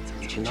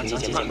群长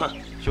姐慢。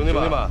兄弟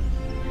们，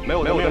没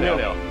有命令，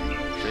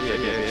谁也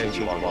别轻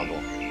举妄动。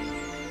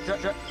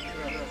是。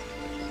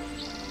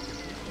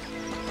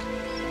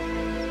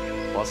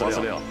王司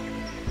令，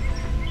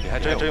你还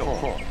真有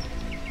空。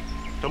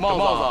这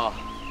帽子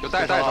就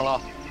戴上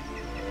了。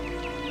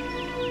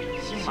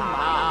姓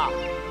马的，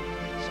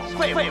少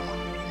废话。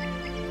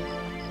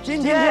今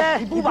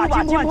天你不把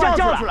金冠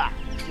叫出来，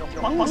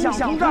就甭想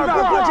从这儿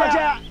过去。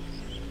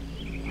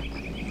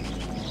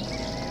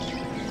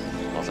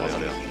王司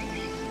令，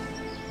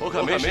我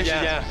可没时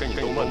间跟你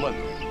多问。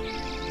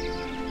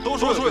都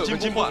说有个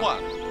金冠，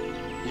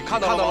你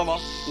看到了吗？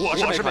我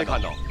是没看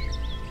到。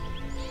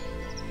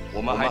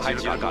我们还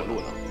急着赶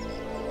路呢，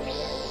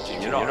请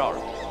您绕绕。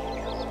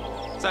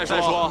再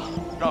说，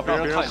让别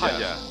人看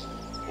见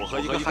我和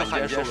一个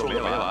汉奸说个没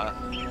完，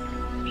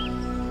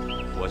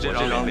我这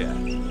张脸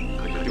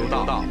可就丢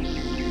大了。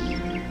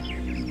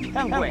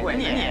骗鬼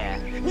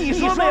你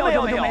说没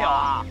有就没有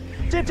啊！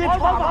这跑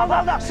跑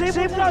的，谁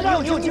不知道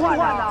你有金冠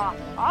呢？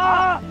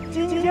啊！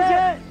今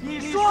天你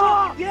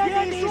说也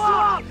得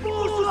说，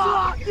不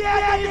说也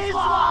得说。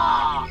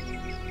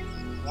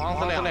王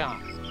司令，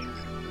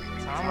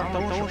咱们都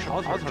是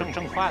跑腿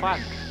挣饭的，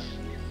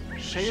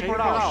谁不知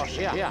道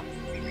谁呀？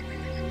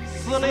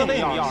司令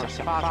要是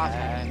想发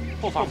财，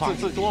不妨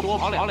自己多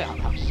跑两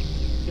趟，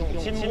用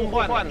金不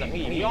换的能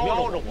力瞄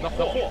着我们的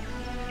货，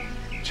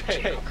这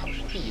可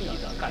是地道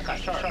的干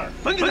事儿。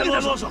甭给他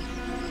啰嗦！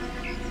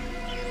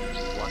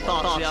我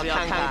倒是要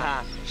看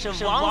看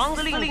是王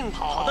司令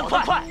跑得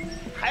快，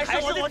还是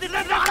我的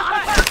人打得快。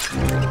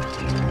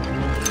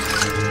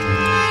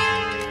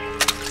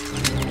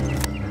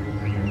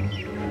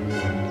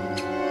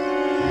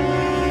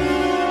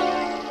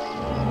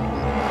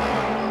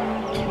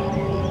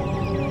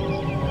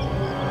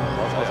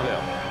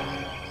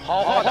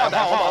 好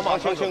话我马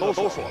上听都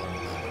说了，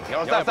你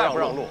要是再不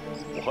让路，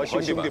我和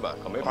兄弟们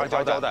可没法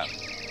交代了。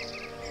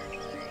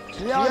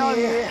只要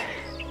你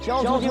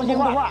交出金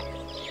不换，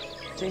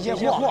这些货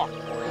我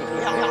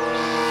可以不要。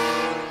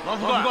王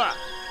副官，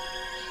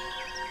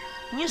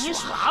你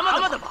属蛤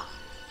蟆的吧？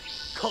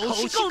口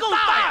气够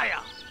大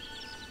呀！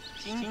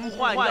金不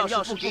换要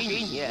是不给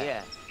你，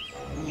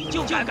你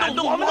就敢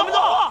动我们的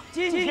货？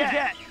今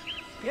天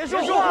别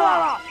说话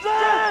了，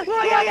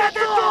我也得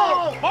动！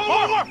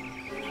好。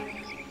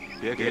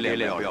 别给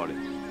脸不要脸！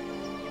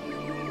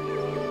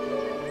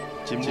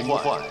金不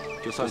换，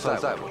就算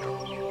在我这儿，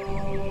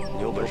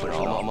你有本事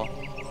拿吗？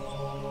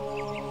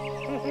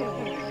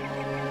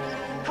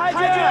太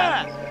君，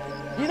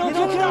你都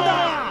听到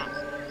了？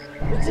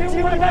金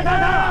不换在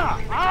哪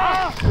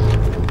啊！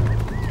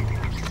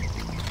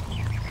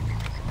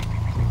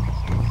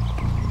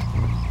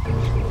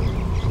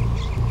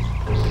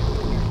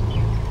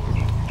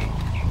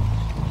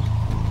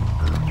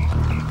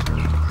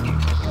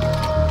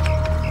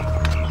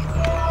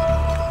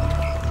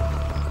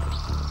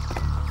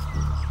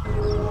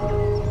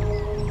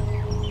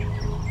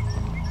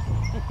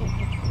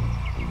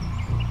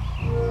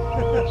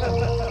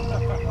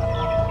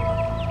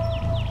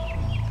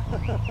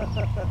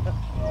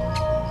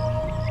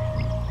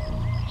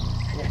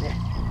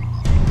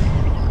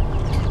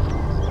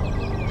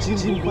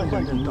金不换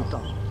的密道，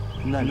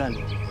那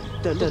里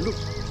的路。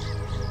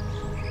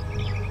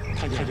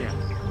太君，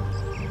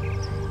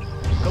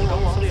跟王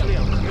司令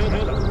没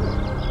了。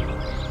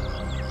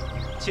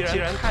既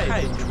然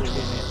太君出面，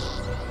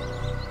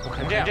我看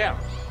这样，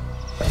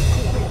货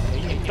给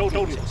你都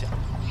留下，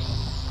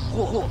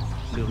货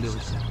留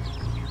下，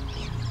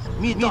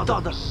密道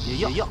的也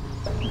要。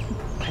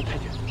太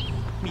君，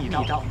密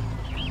道，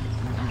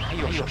还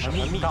有什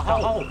么密道？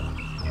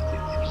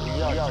不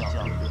要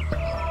讲。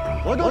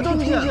 我都听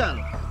见了，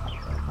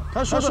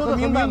他说的很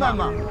明白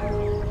吗？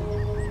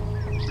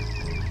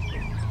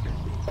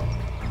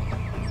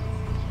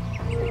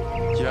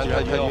既然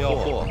太君要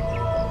货，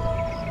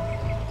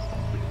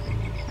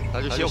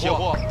那就卸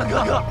货。大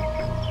哥，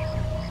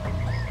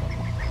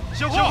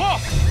卸货！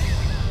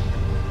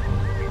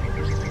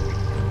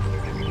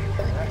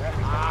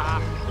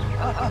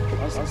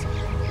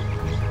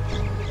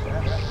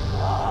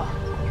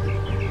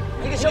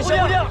那个小姑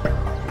娘，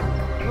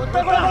给我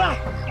带过来！ 啊！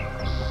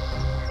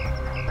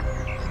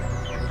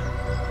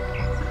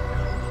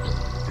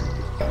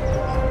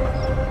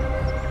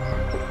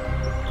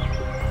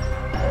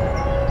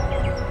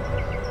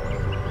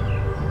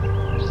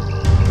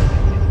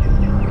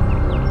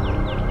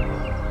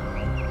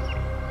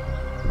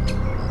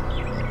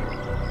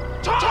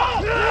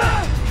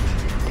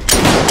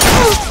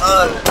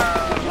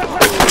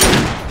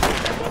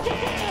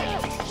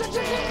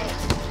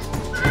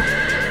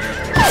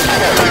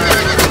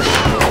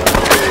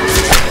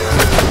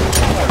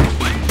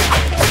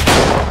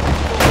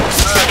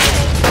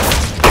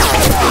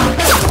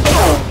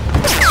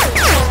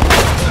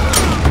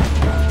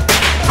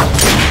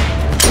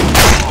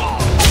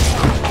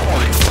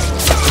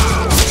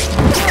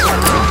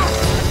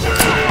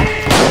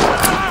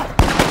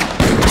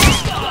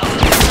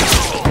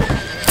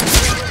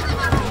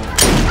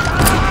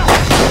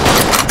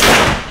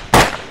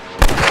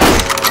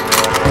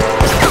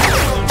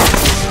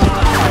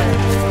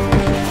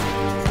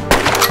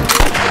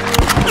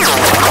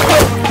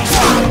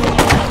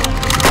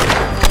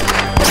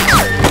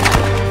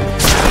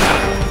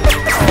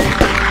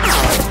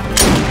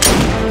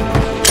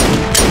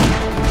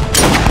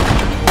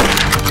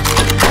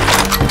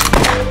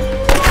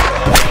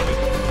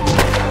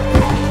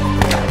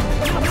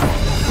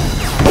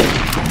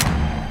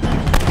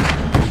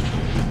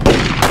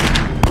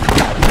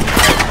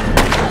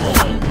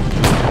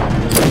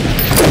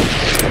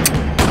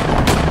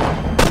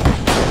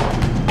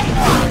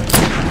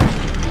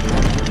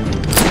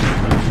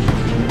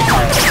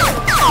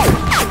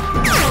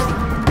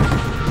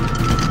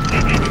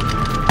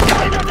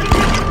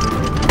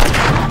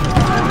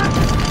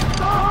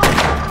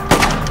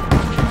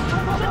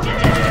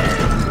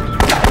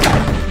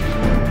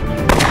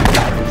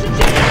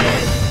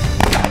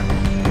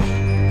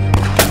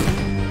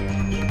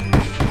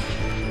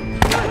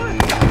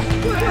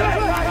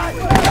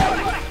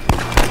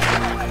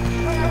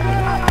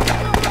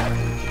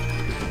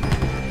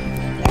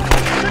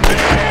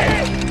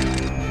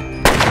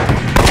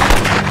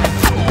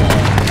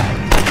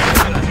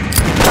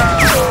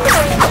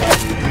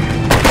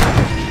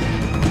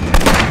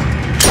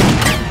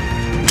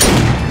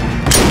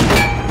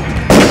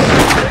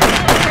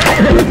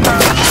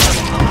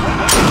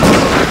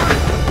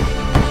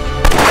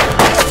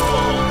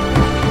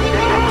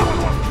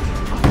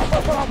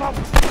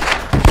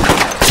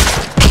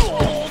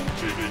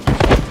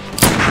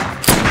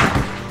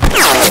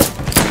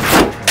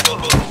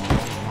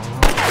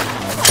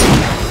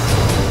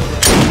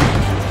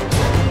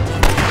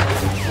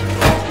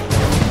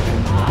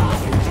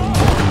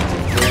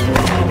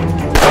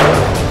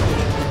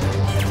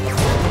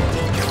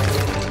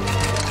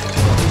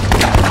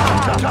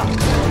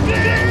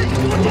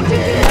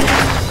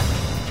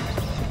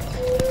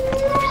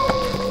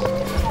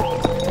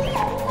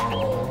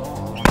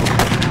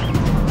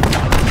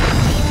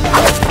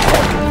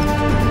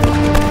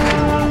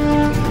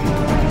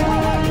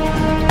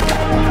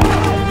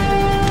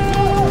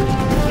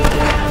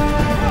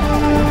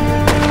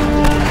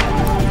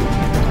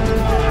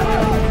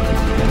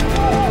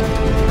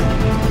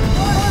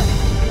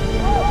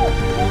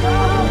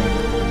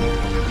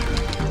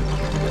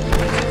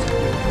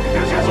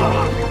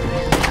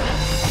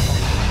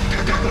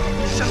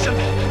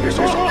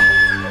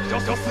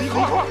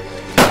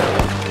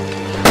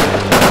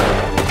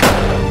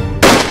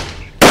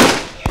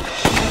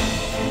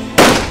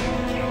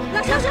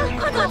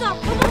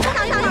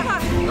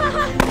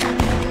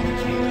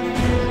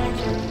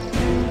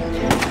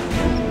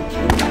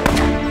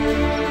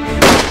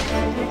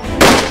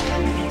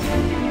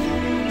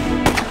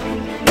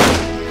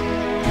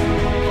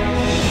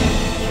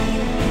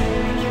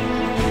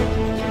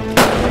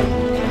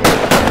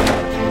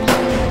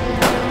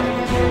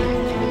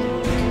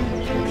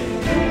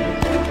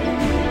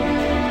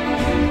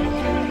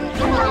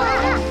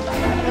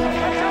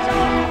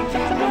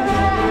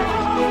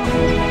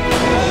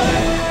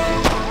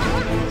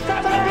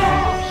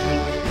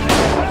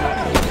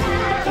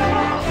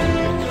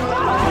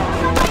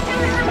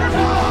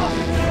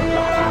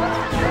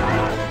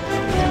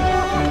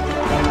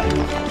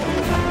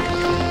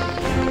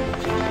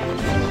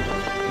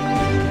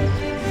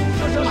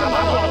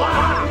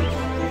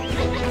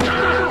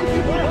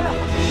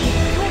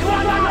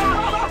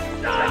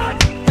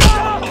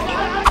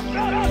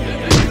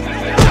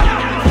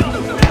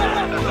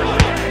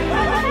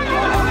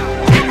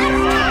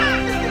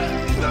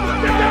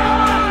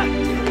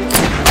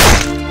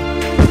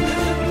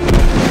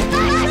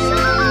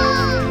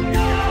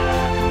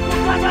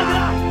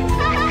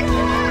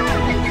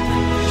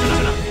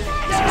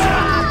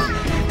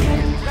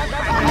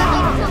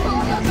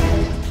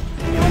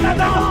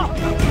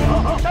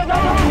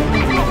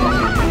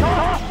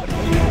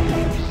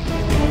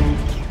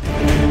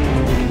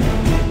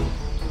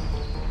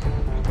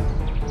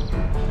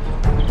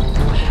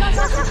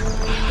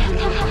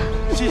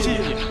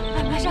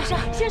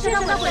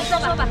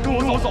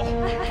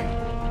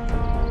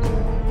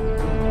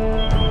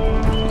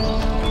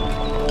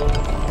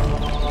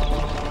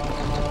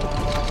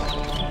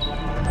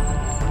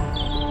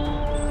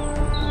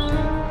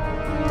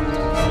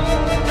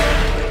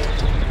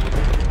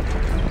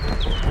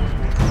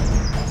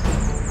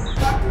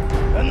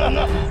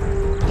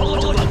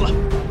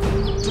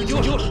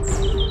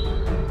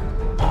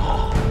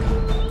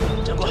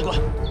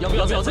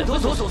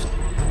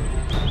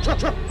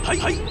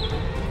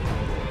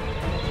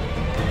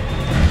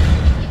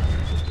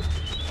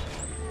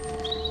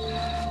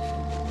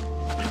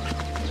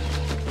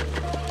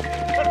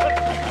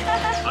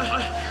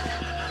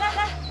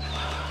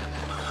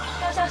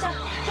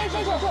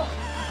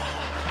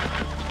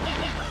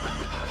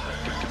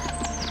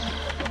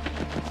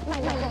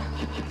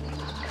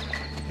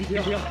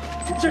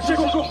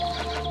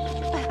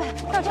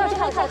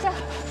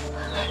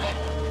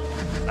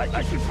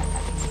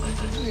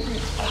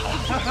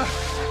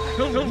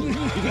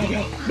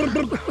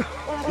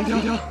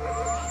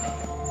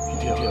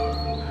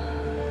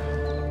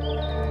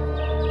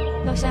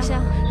老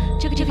乡，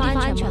这个地方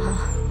安全吗？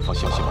放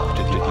心吧，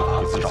这地方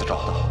会自找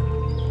到。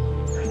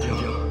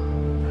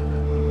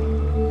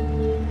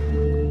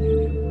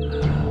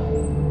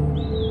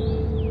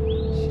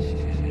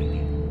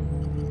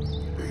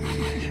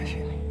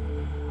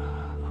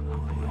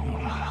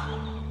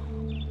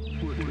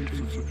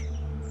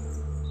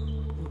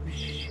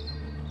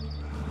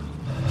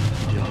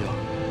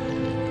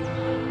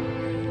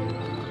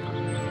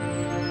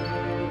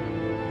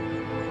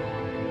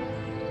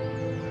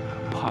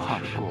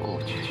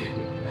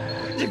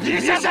你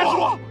别瞎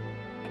说！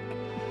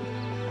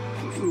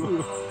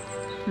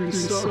日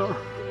三儿，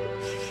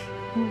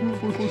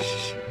不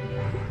行，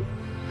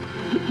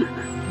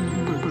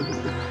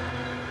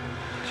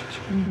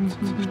本子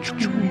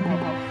中吧，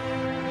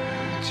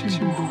进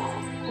步，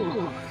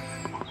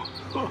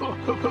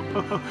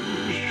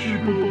是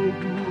保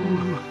住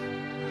了。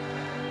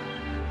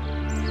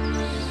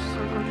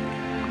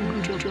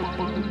这帮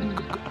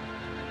干，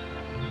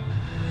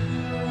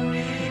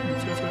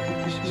实在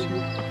不行。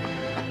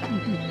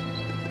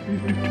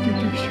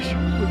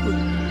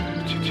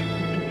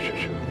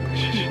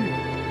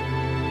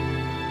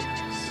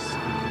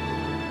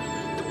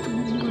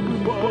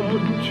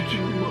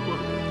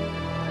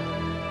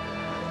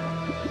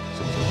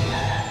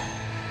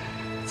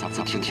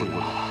咱听听我，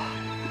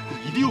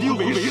一定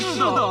会没事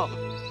的。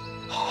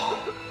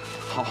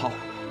好，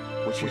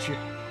我去。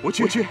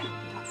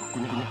姑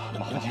娘，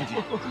马红姐，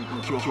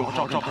替我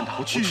照看他，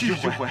我去一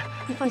回。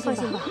你放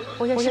心吧，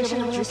我让师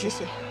傅止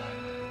血。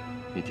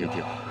你听，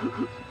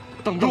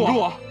等着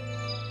我。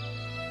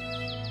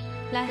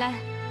来，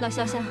老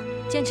乡，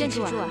坚持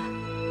住啊！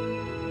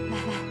来，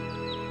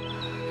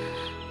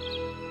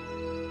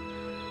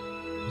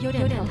有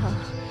点疼，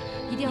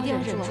一定要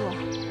忍住。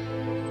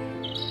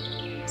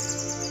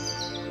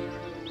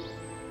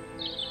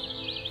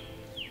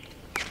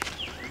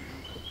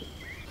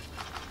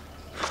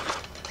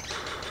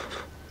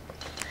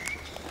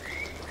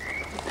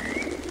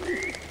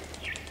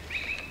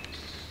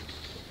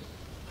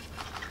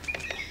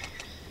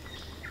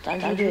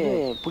咱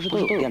这不是都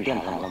有电台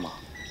了吗？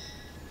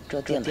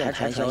这电台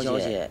传消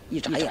息，一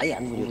眨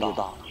眼就到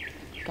了，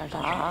干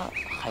啥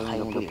还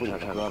用不点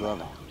咯咯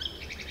的？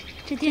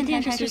这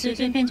电台是随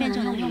随便便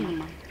就能用的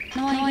吗？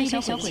那万一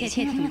被小鬼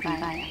窃听了怎么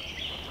办呀？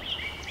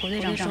胡队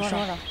长说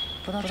了，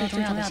捕到最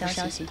重要的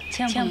消息，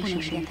千万不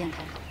能使用电台。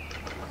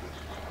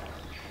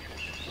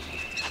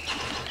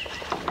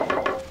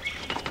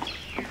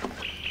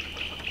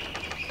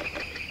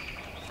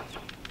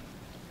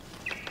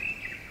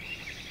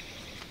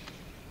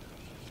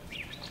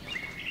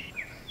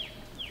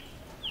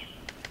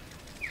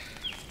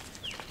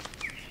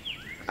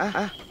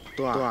 哎，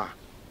多儿，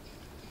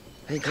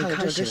你看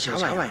看这啥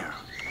玩意儿？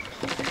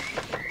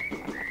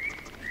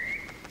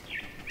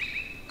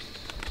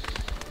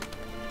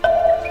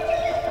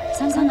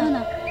三哥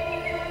呢？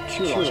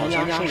去老陈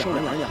家收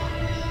粮去了。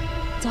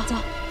走。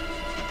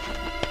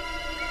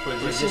本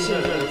节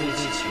现在的地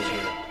气情绪，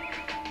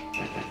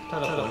它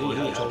的火力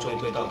也装备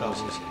被大风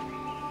险，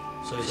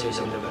所以现在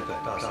改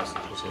大死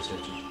出现限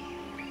制。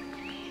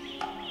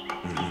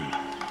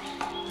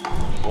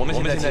我们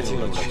现在进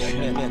入全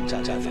面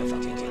战防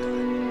间阶段，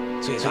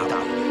最大的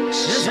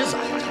实在发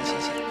展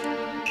前线，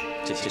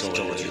这些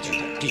周围的据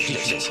点必须得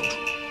先清楚。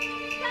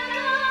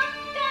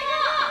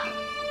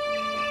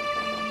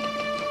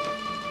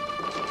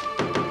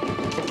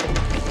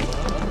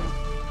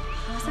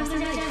三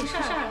家里出事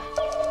儿了。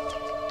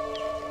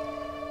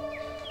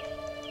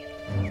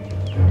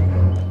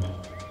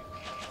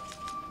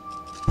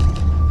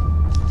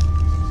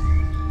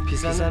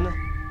P3呢？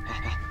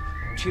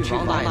去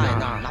王大爷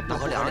那儿拿不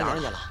可粮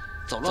去了，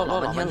走了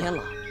老半天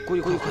了，估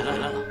计回来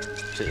了。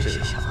这小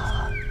子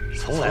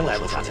从来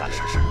不下家里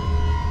事。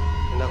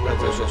那快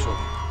再说。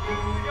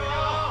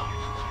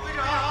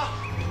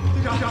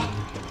队长，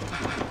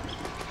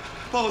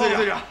报告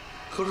队长，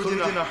何书记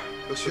那儿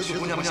有学子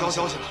姑娘的消息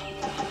了。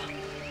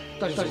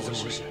到底怎么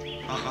回事？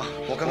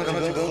我刚刚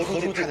去跟何书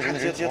记太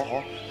太接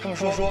头，他们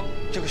说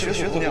这个学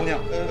子姑娘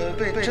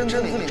被真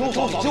子里周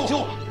嫂救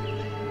了。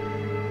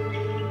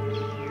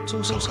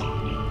周嫂。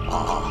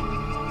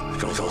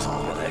 周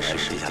嫂原来是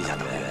地下党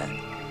员，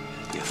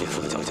也负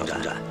责交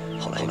战，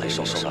后来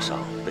受了伤，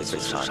被自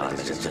杀的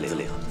真子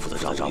领负责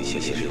照顾一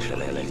些人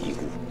来尼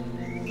姑。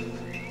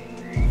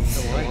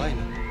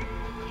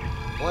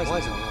我也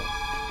想了，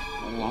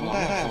王大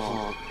夫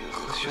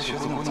和学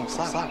子姑娘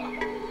散了。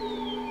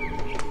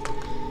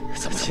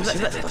怎么现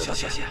在才到消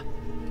息？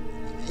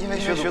因为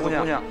学子姑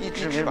娘一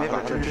直没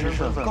把真实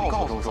身份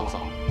告诉周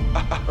嫂，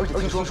而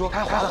且听说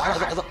还怀了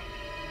孩子。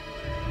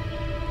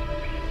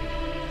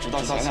 直到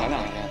前2天，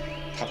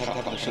他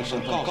把身份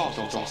告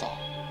诉周嫂，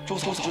周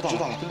嫂知道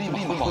了，就立马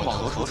汇报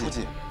何书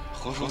记，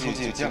何书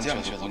记就见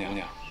了学子姑娘。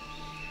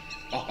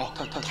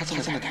他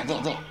现在改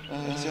名字了，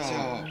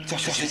叫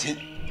薛学勤。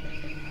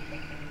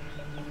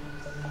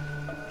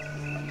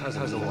他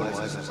是我儿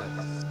子。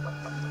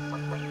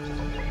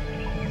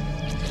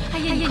哎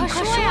呀，你快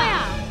说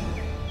呀！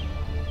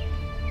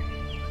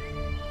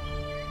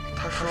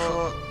他说，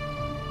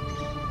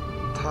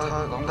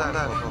王大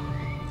夫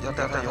要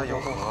带他游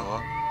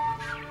河。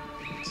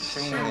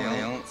 清明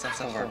在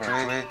后边追，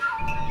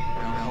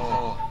然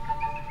后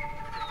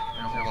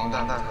王大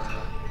夫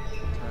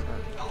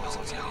他怎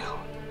么样？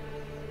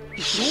你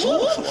说，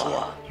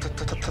他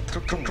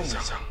正想。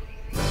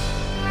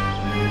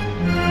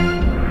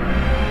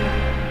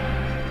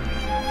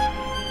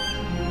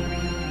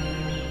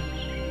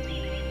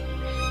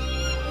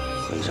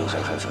浑身还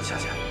小夏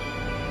夏。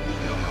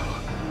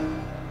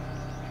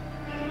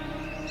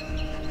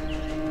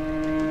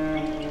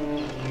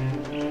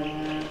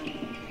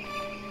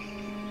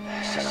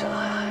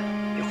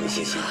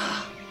 谢谢他。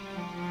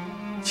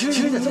其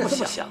实你这么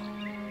想，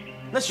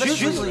那学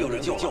子有人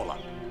救了，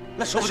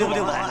那说不定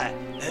王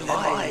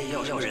爱也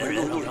有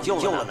人救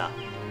了呢，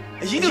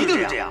一定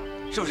是这样，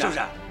是不是？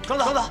庄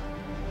子，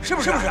是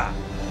不是？厂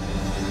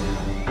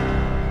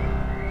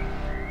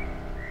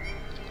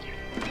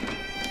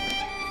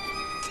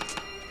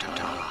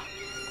长啊，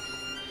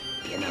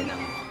别难过，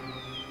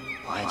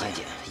王爱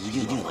姐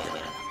一定会回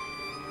来的。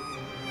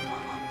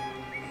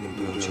你们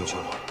不用救我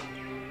了，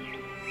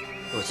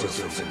我自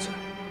己分寸。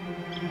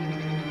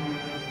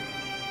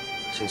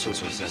 先去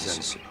做下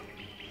件事吧。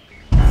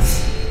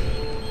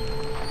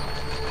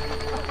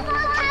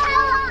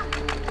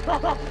走！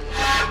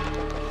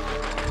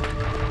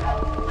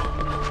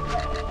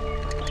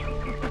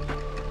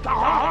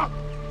打！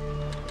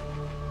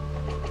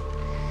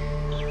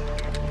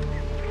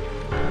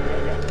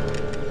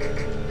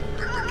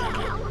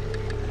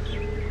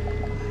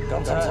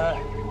刚才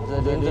我在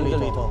林子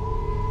里头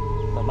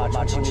把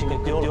马青青给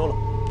丢了，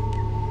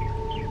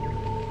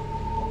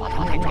我把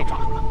他给抓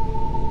住了。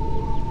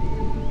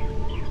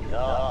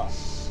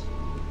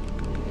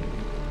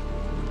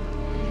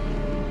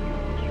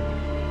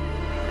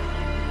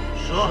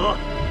 说，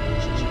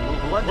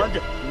关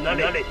着哪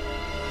里？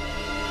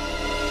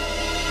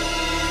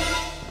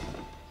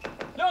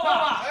六哥，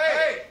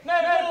内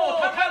部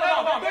他开了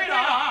报队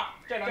长，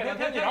这2天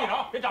天气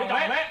少，别长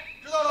霉。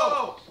知道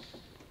了。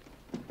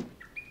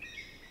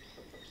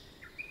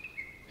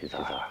李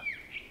三儿，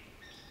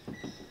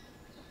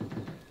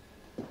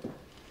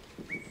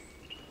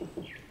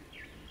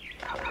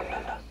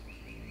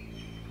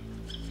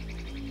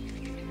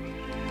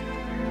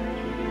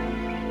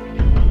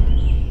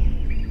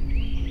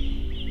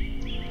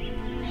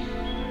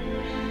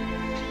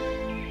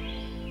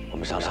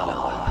们商量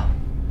好了，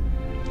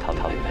他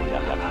们那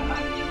边看看，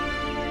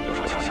有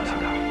什么想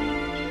点。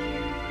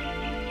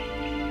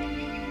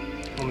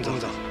我们走。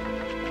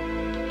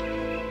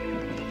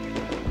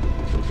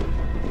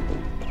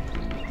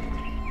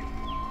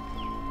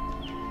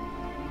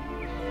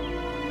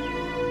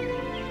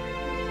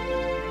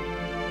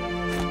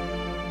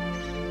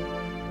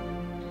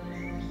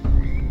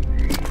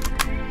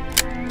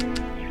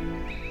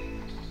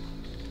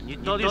你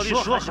到底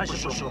说还是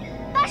不说？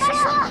大叔，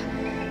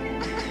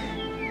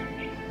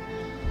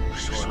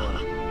说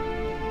了，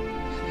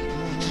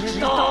不知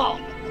道。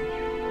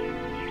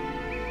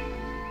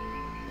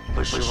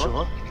不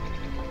说，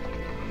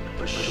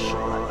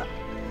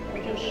你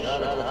就杀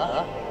了他。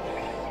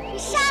你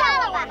杀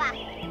了我吧！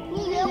你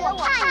以为我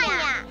怕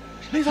呀？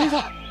雷子，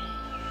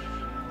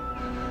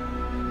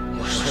我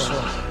说了，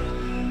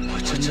我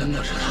真不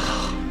知道。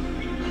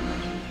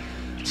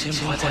金不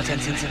换在天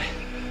子里，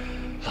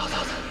老大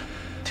的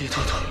地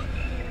图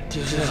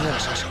就是在那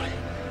杀手里。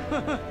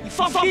你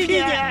放屁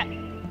你！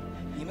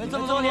你们这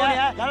么多年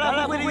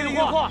来回的运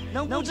货，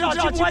能不知道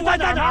金不换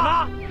在哪儿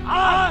吗？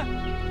啊！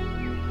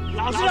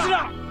老实点，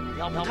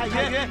要不太君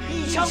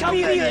一枪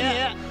毙了你！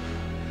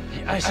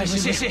你爱信不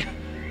信？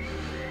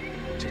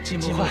这金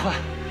不换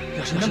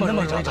要是那么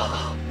容易找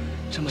到，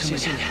这么些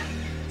年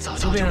早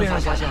就被人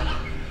发现了。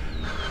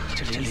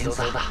这林子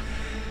多大，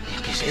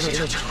你比谁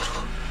都清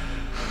楚。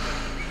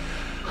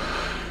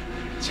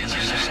前来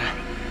深山，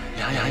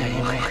两眼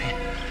一黑，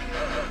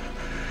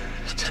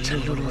真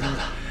噜噜的，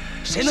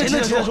谁能记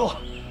得住？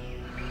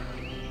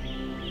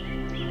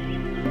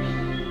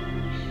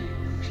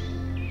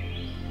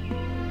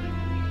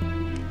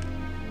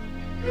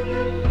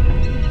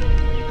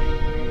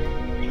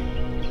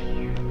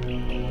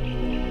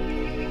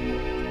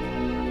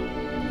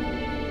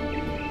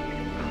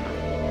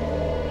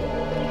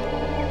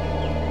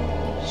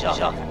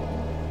下，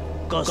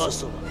告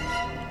诉我，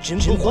金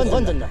不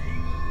换在哪？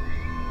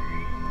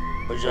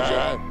不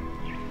然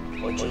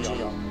我就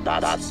要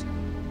打死。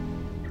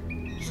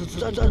子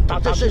弹打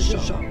在身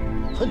上，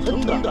很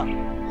疼的。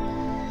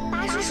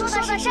大叔说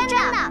的是真的，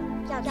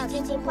要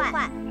金不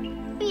换，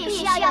必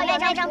须要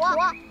那张图。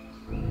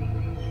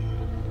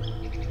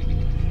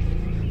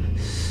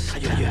太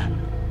君，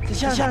这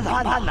现在怎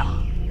么办呢？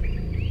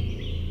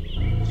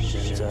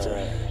现在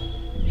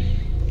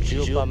只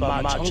有把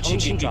马长青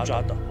给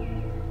抓到，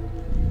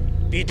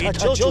逼他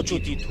交出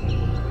地图。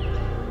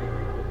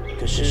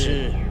可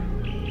是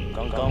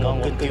刚我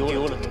跟丢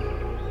了。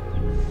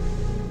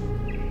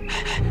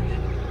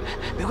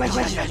没关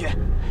系，太君，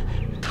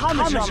他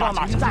们知道马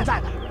长青在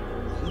哪，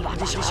我们把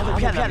这小碎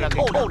片子给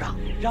扣着，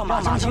让马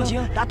长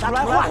青拿图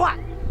来换。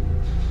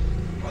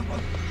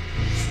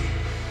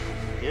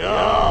よ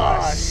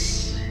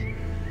し。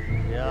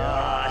よ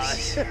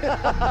し。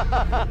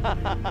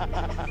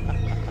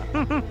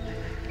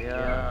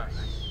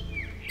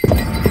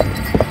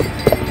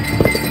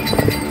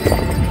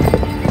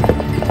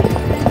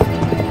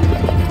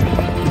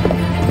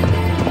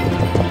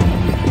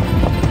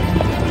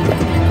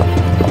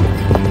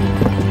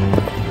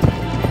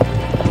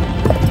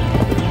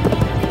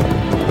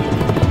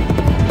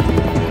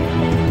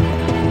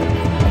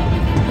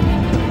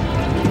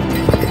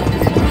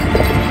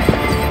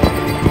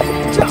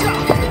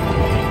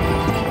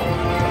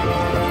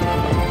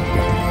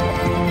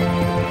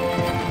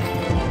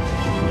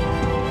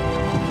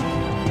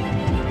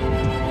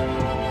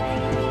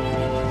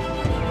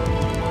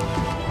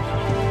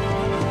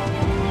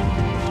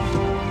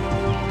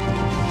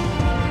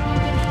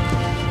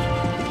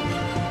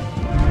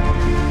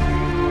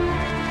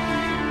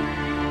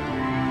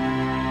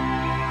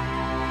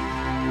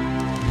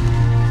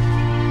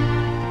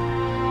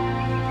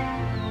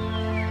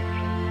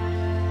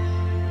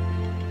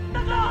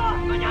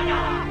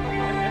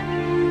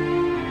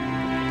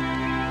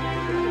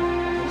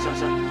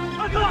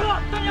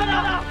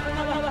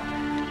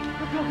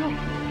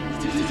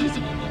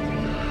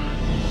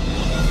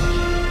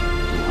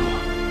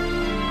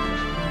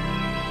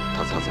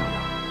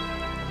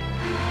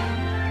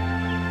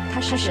他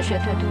失血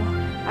太多，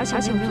而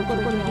且没有足够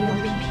的营养用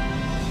品。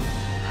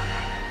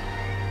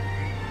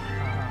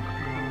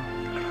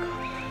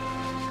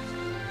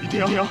一定，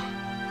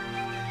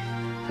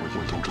我有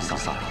通知3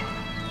了，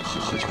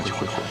很快就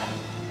会回来，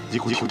你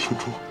给我挺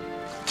住！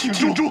平，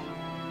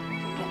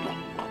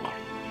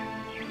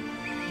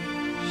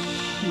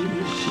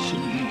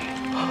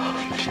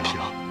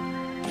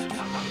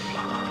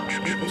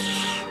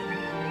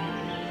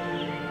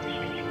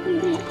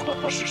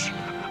我是。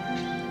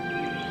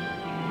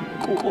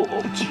过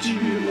去了，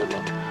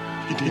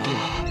一定。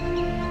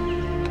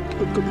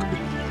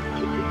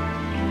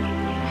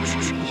是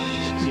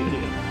年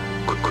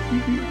亏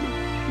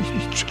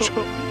一场。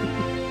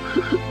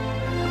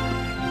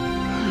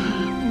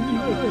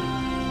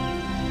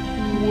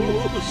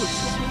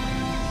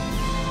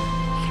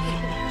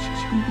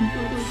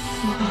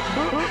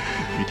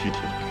你听，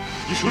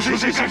你说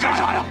谁干啥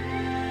呀？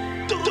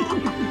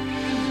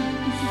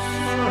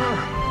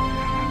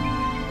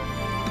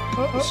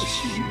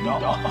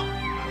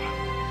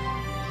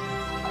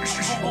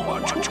是我完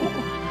成。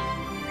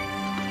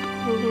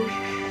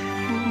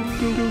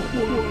的话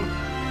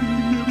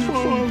也放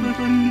在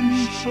衣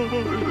上。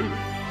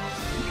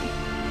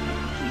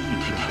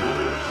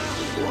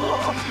我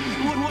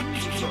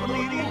求你，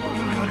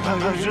看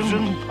人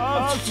怕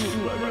死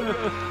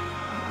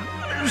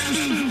人，是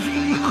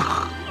你好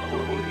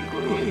鬼，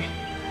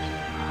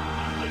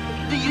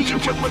你这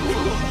么多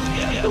年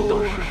都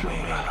是谁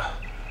啊？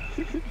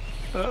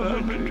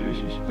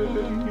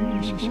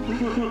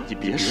你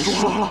别说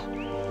了，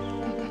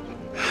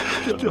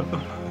这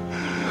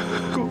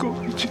狗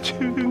亲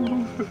们，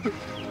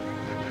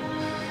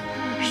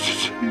谁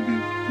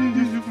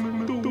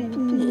们都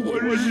不还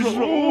手。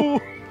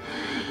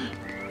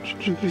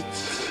这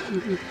次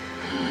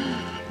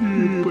日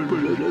本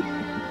人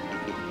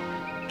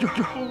找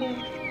儿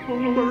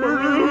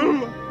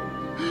了，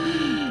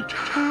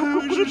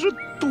真是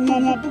躲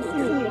不过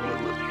了。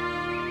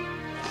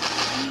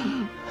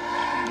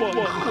往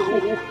后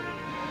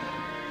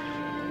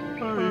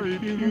太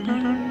平的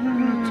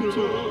日子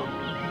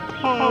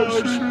怕是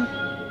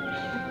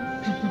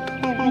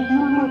到了。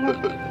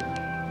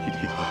一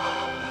定，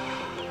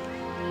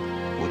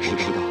我知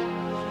道，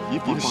你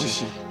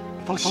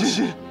放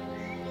心。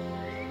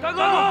大哥，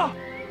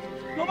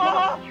老八，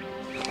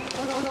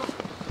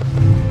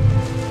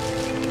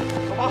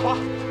老八，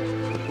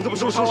你怎么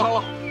受伤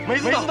了？梅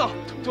子呢？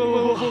不，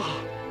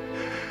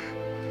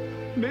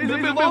梅子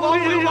被王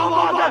飞王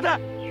八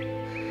蛋，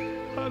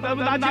咱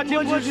们拿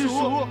金锅去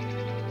赎。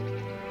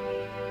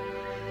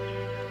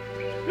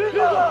岳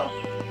哥，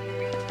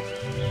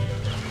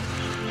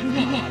你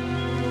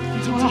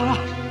怎么了？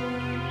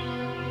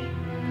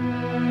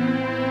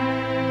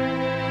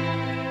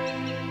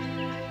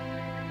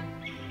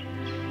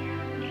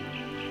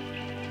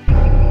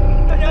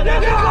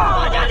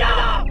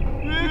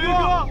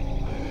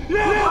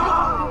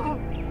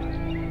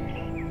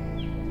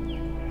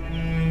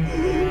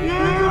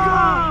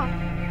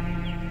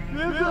岳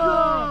哥，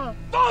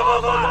放过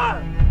我们！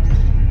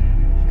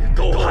狗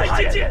汉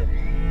奸，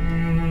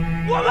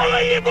我们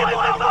一定会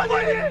放过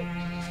你！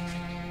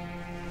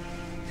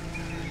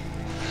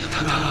大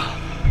哥，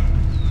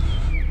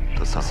等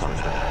3人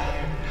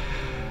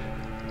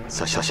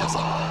再下走。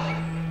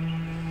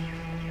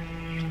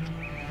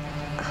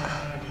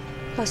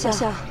老乡，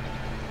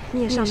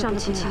你也上得不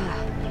轻啊！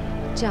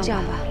这样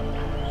吧，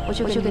我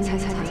就跟你踩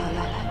来。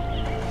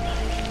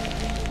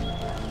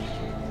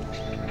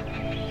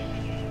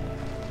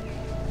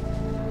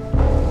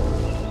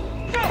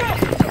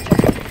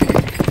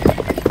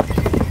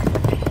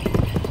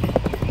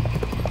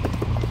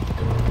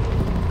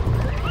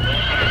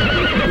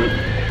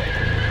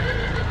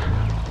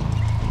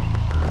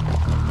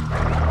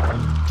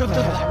正在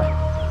前面。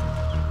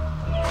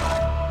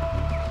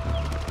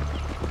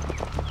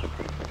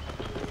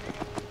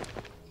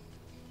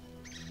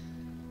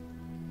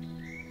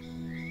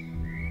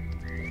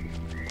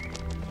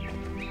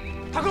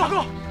大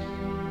哥，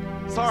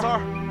三儿，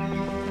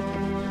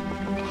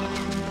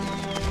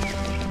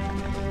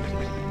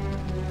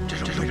这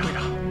是队长，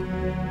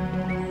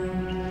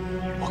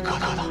我哥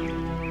的。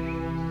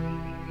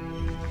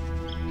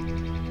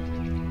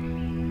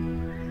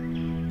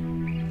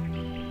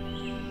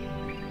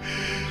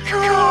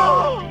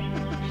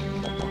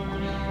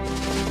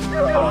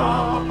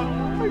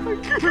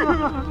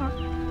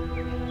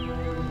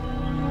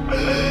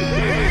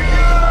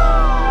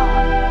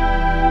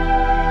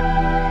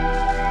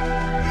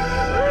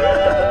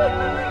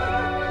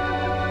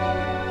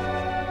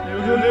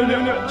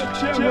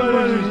千万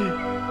你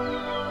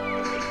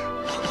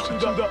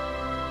知道，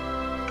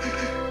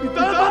你当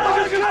然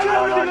是看不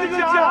了这个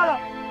家了。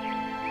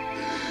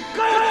可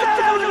是再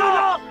不知道，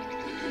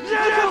人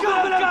可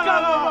不能干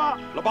了吧？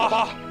老八，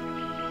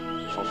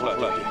少出来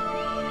点。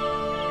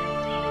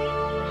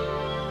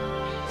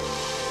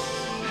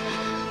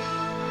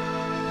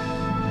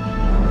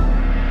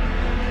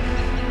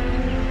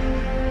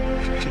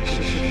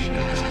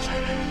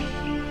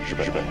日本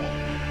人，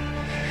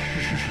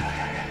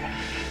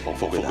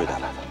奉回来的，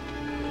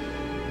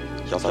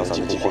要咱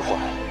进宫换。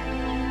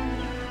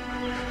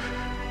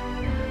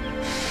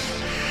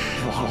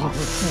王富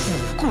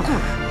贵，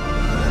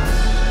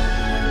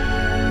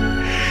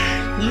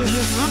你死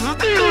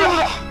定了！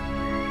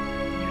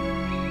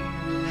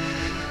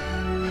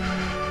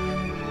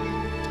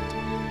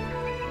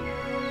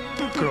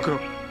哥，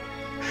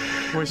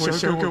我想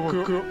给我哥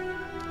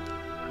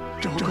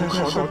找个好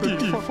的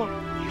地方。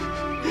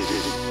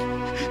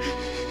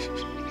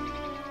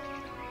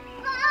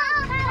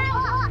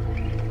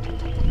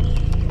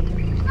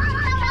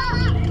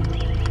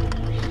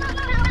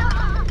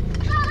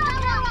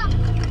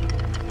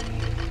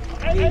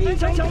你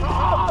想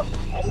跑？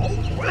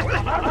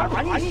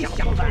把你想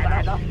出来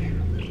的！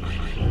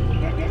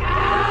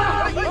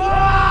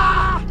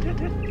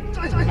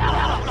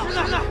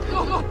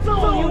揍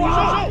你我！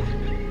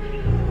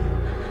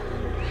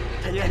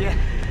太爷，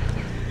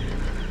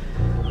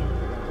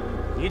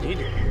你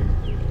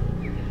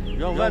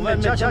让外面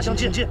加强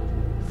警戒，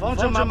防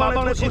止马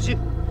帮来偷袭。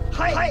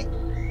嗨，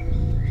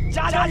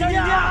加强警戒！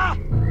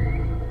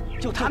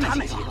就他们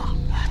几个，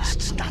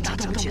那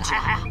怎么解决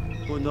呀？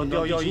不能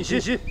掉以轻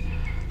心。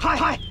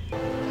嗨！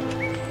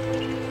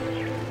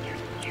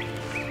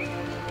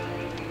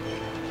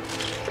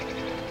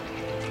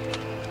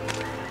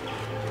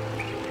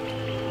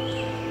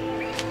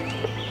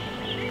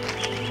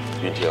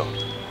云婷，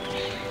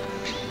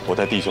我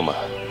带弟兄们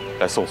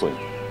来送你。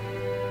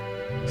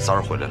三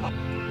儿回来了，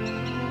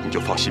你就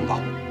放心吧。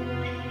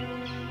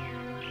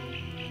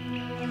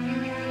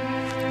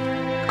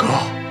哥，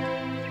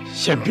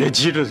先别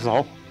急着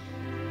走，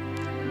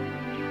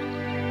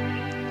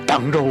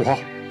等着我，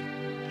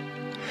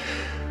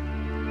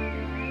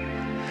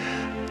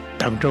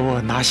等着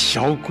我拿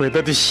小鬼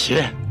子的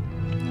血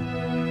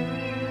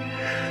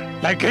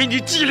来给你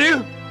祭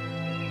灵。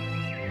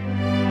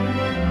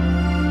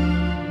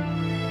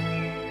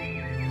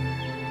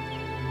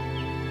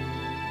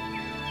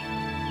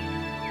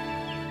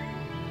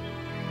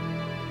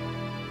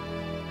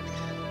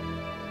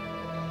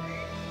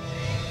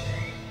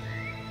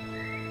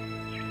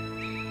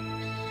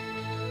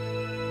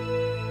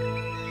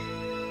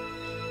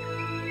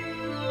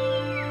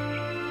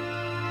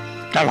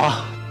 大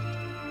王，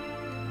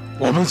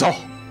我们走。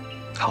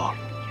好，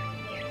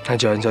那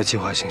就按照计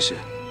划行事。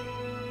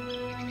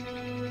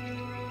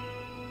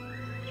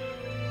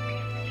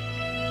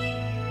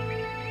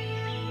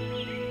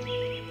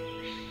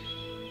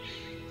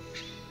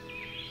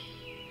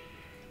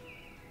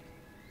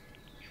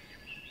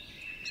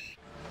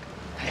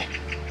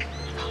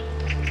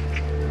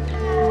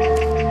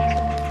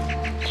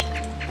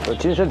要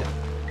谨慎点。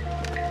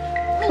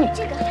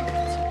这个很。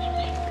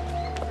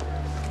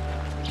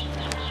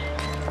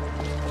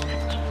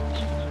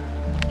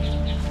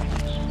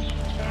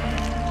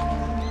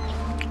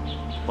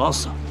 王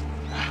四，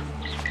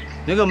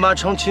那个马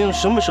长青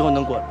什么时候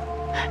能过来？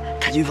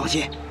太君放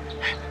心，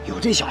有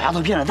这小丫头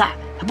骗了蛋，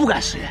他不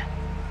敢食言。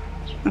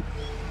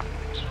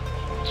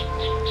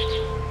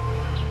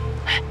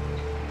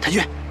太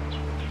君，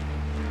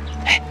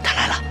哎，他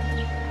来了。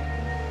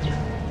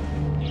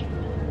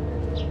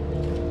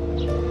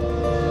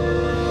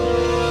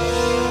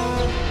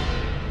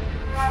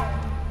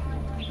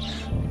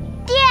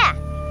爹，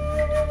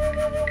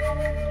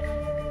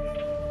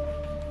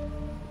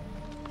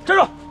站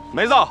住！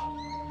 梅子，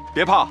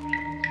别怕，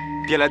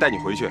爹来带你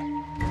回去。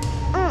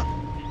嗯。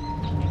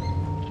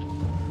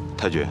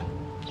太君，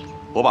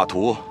我把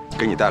图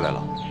给你带来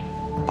了，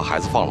把孩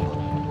子放了吧。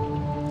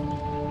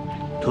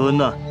图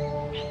呢？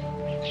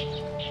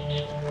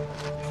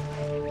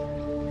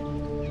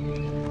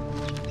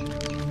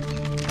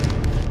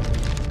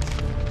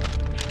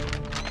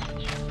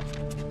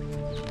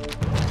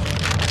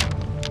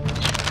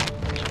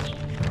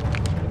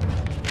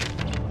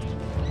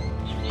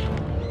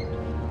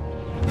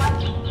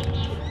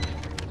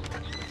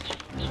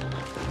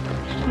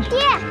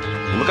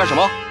干什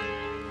么？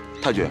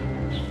太君，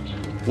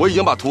我已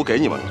经把图给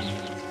你们了。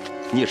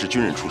你也是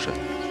军人出身，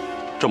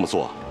这么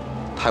做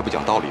太不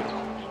讲道理了吧？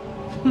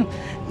哼，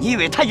你以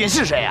为太君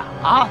是谁呀？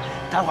啊，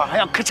待会儿还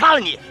要可嚓了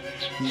你！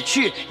你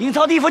去阴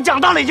曹地府讲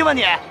道理去吧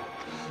你！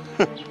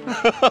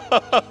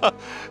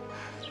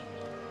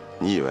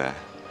你以为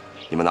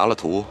你们拿了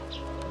图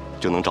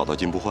就能找到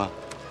金不换？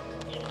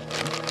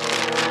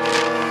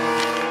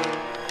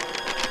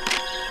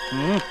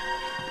嗯。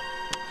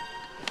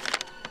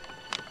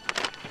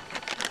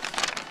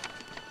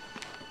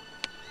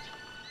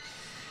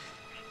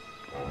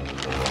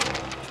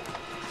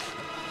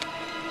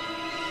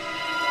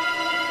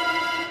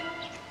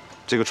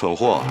 这个蠢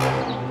货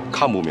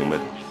看不明白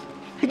的。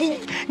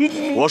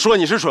我说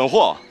你是蠢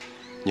货，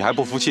你还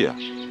不服气？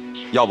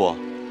要不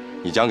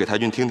你讲给太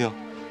君听听？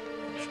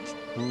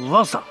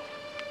王三，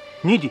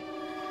你的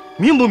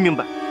明不明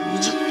白？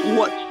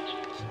我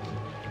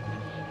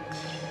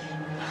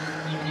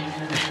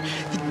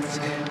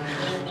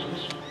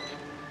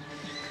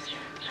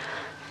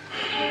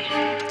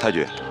太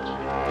君，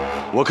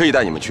我可以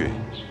带你们去，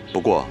不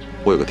过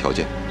我有个条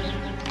件。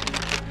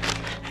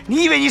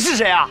 你以为你是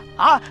谁啊？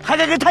啊，还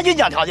敢跟太君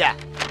讲条件？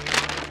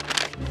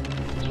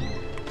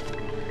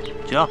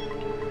讲。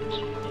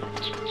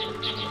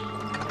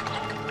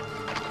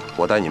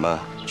我带你们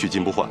去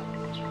金不换，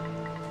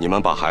你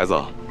们把孩子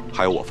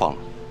还有我放了。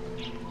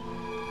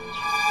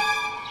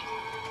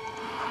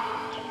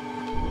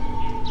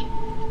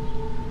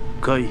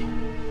可以。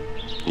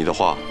你的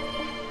话，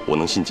我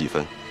能信几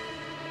分？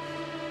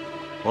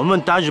我们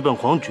打日本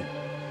皇军，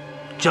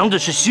讲的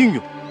是信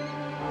用。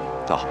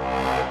那。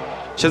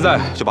 现在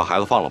就把孩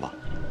子放了吧。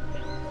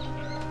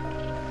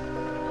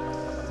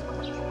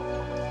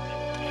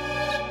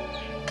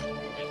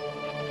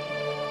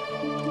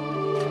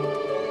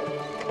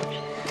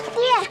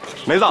爹，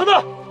梅子，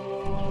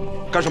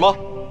干什么？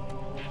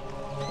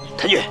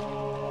太君，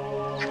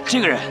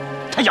这个人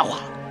太狡猾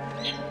了。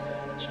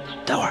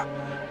待会儿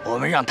我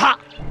们让他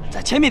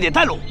在前面点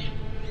带路，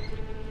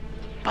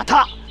把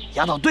他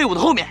压到队伍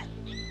的后面，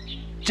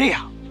这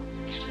样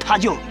他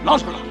就老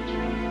实了。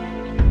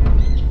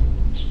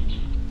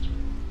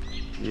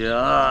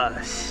 呀，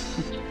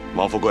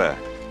王富贵，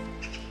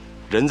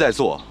人在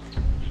做，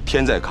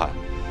天在看，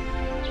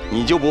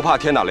你就不怕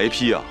天打雷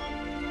劈啊？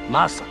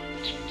马三，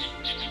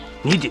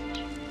你的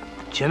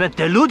前面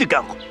带路的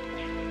干活，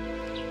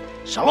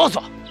少啰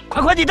嗦，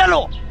快地带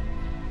路。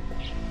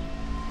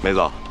梅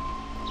子，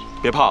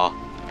别怕啊，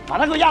把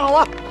他给我压好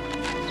了。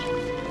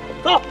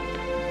走，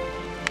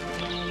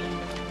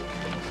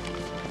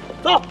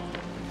走。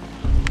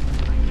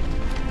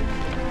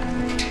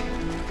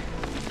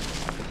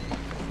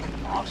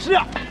老实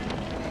点，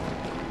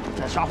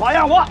再耍花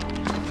样我。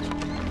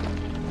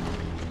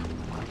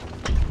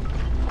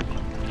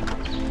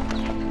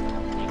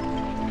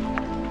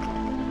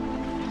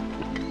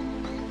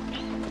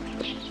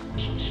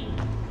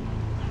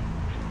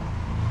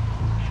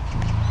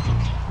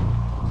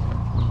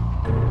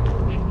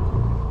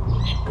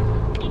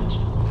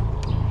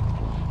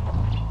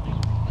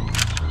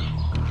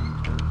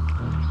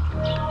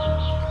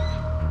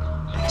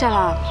 寨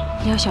老，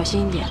你要小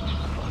心一点。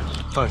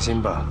放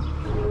心吧，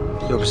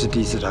又不是第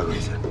一次打鬼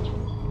子，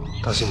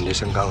倒是你的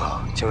身刚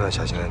好，千万要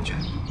小心安全。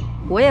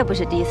我也不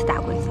是第一次打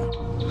鬼子。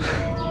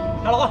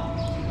下老婆。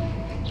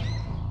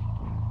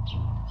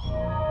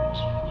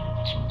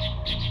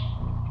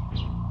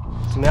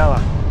怎么样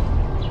了？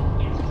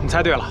你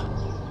猜对了，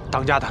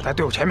当家的在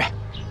队伍前面，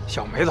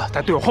小梅子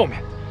在队伍后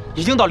面，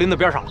已经到林子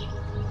边上了。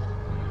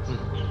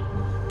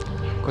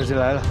鬼子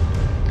来了，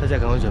大家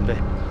赶快准备。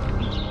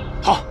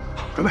好，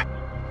准备。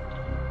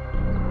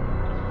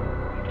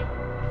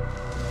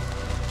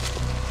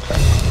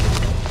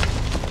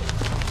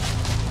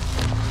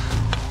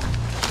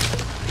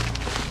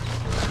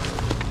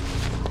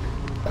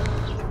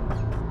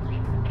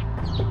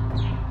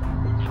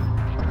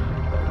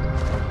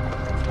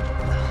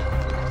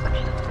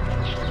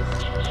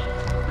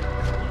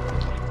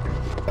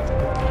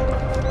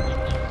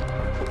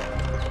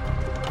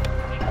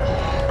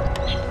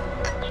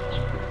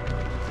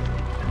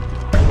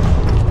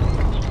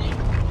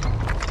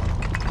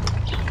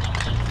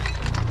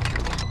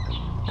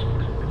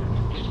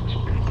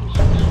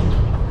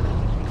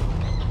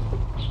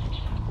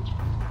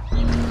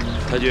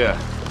 太君，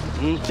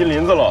进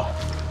林子了，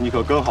你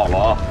可跟好了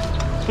啊！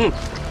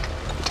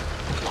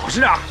老实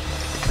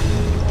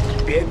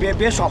点，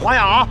别耍花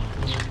样啊！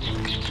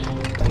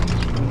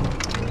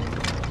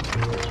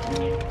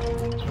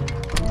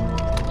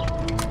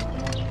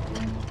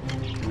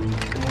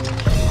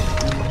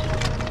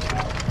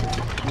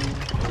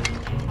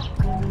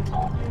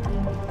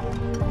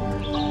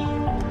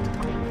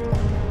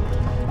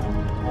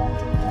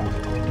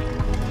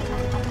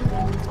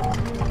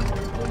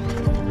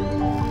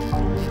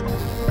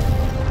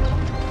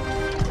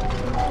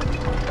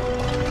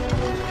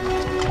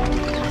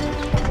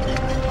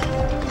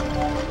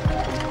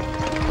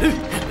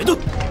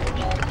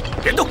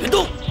别动！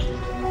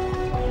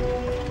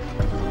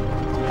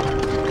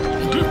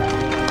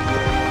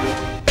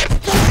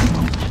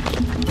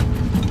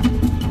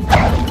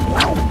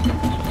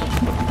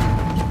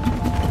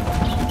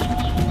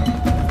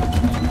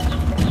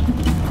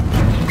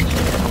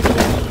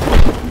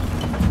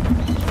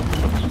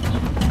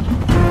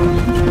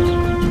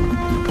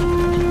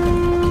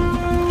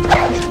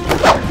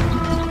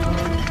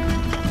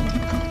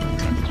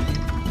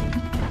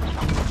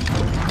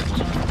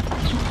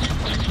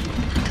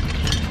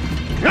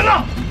人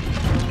呢？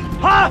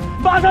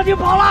马上就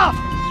跑了！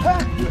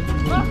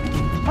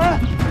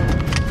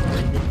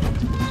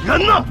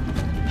人呢？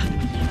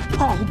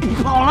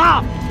跑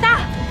了！打！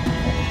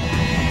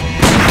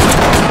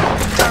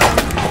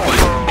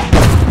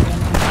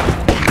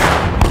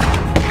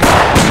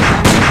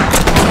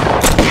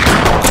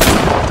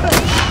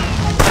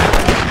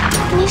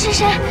你是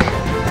谁？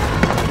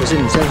我是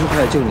你三叔派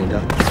来救你的。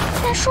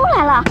三叔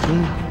来了。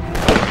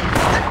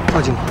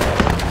抱紧我。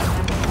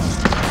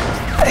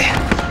哎呀！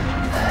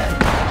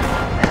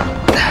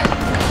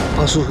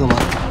 帮叔喝吗？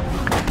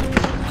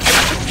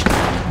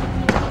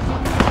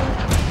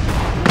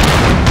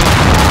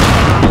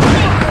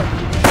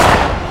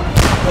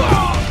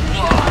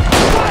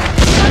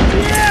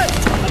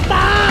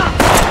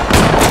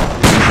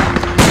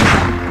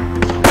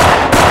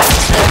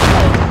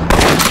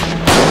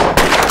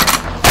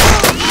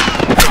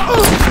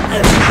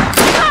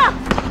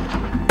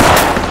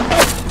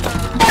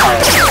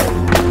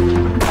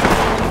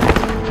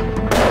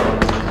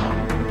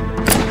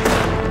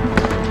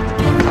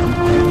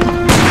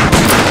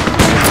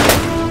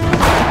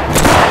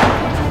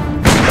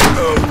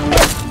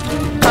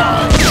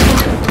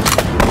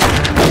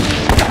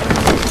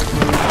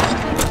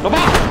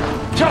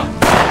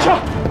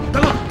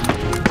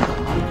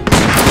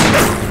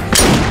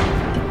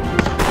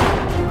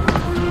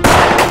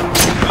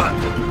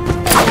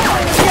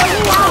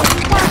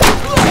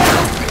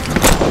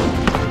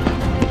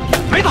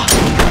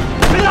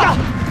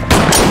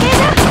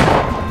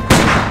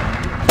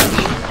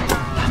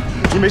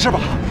没事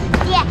吧？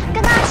爷，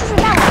跟刚刚叔叔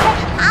带我飞，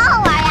好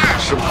好玩呀！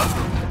是吧？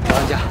老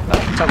人家，来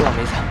照顾好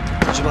梅子，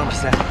我去帮比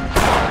赛。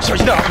小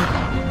心点啊！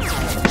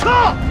撤！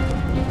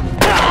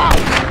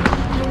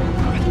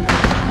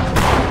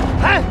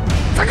哎，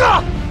三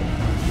哥，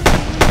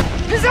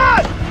比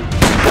赛！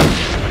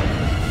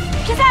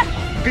比赛！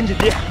跟紧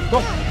爹，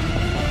走。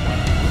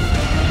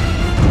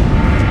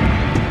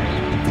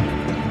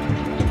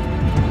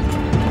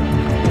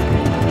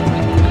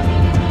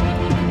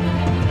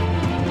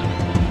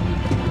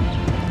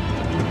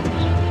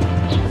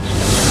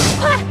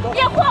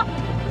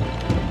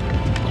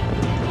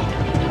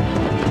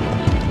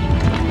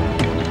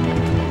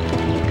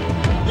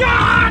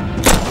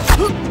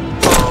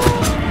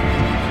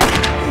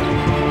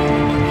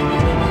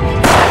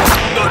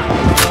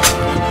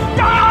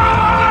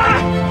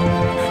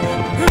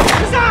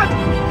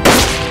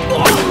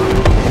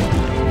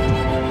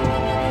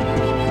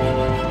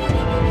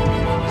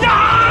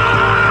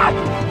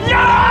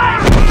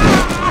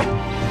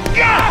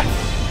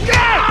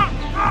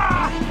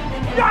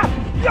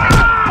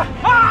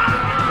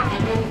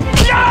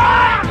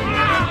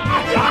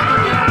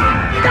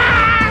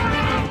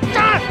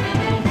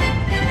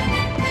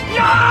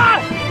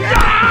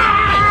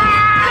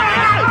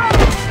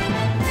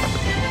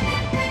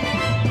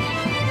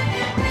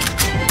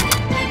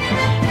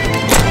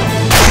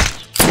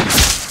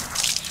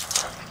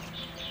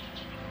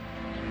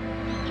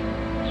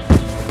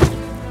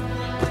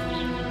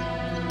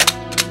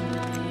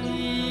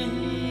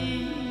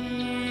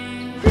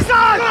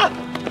三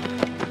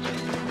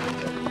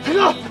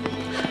哥，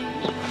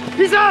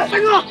皮三，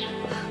三哥，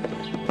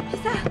皮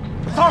三，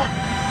三儿，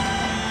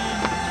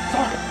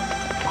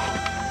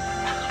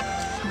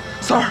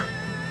三儿，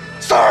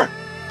三儿，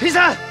皮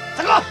三，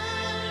三哥，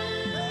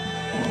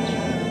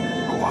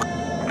我跑。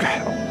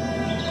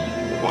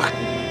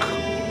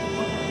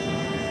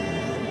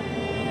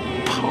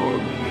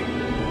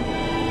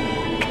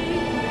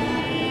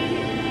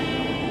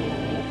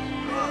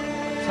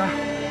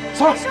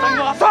三儿，三哥，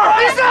三儿，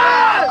皮三，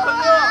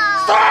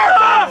三儿，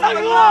三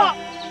哥，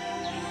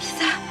皮三，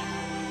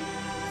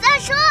三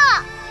叔，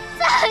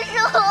三叔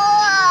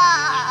啊，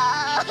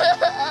三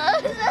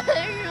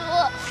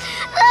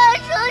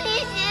叔，你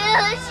醒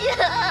醒！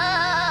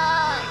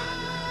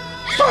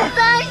三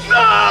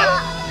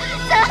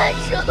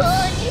叔，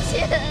你醒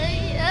醒！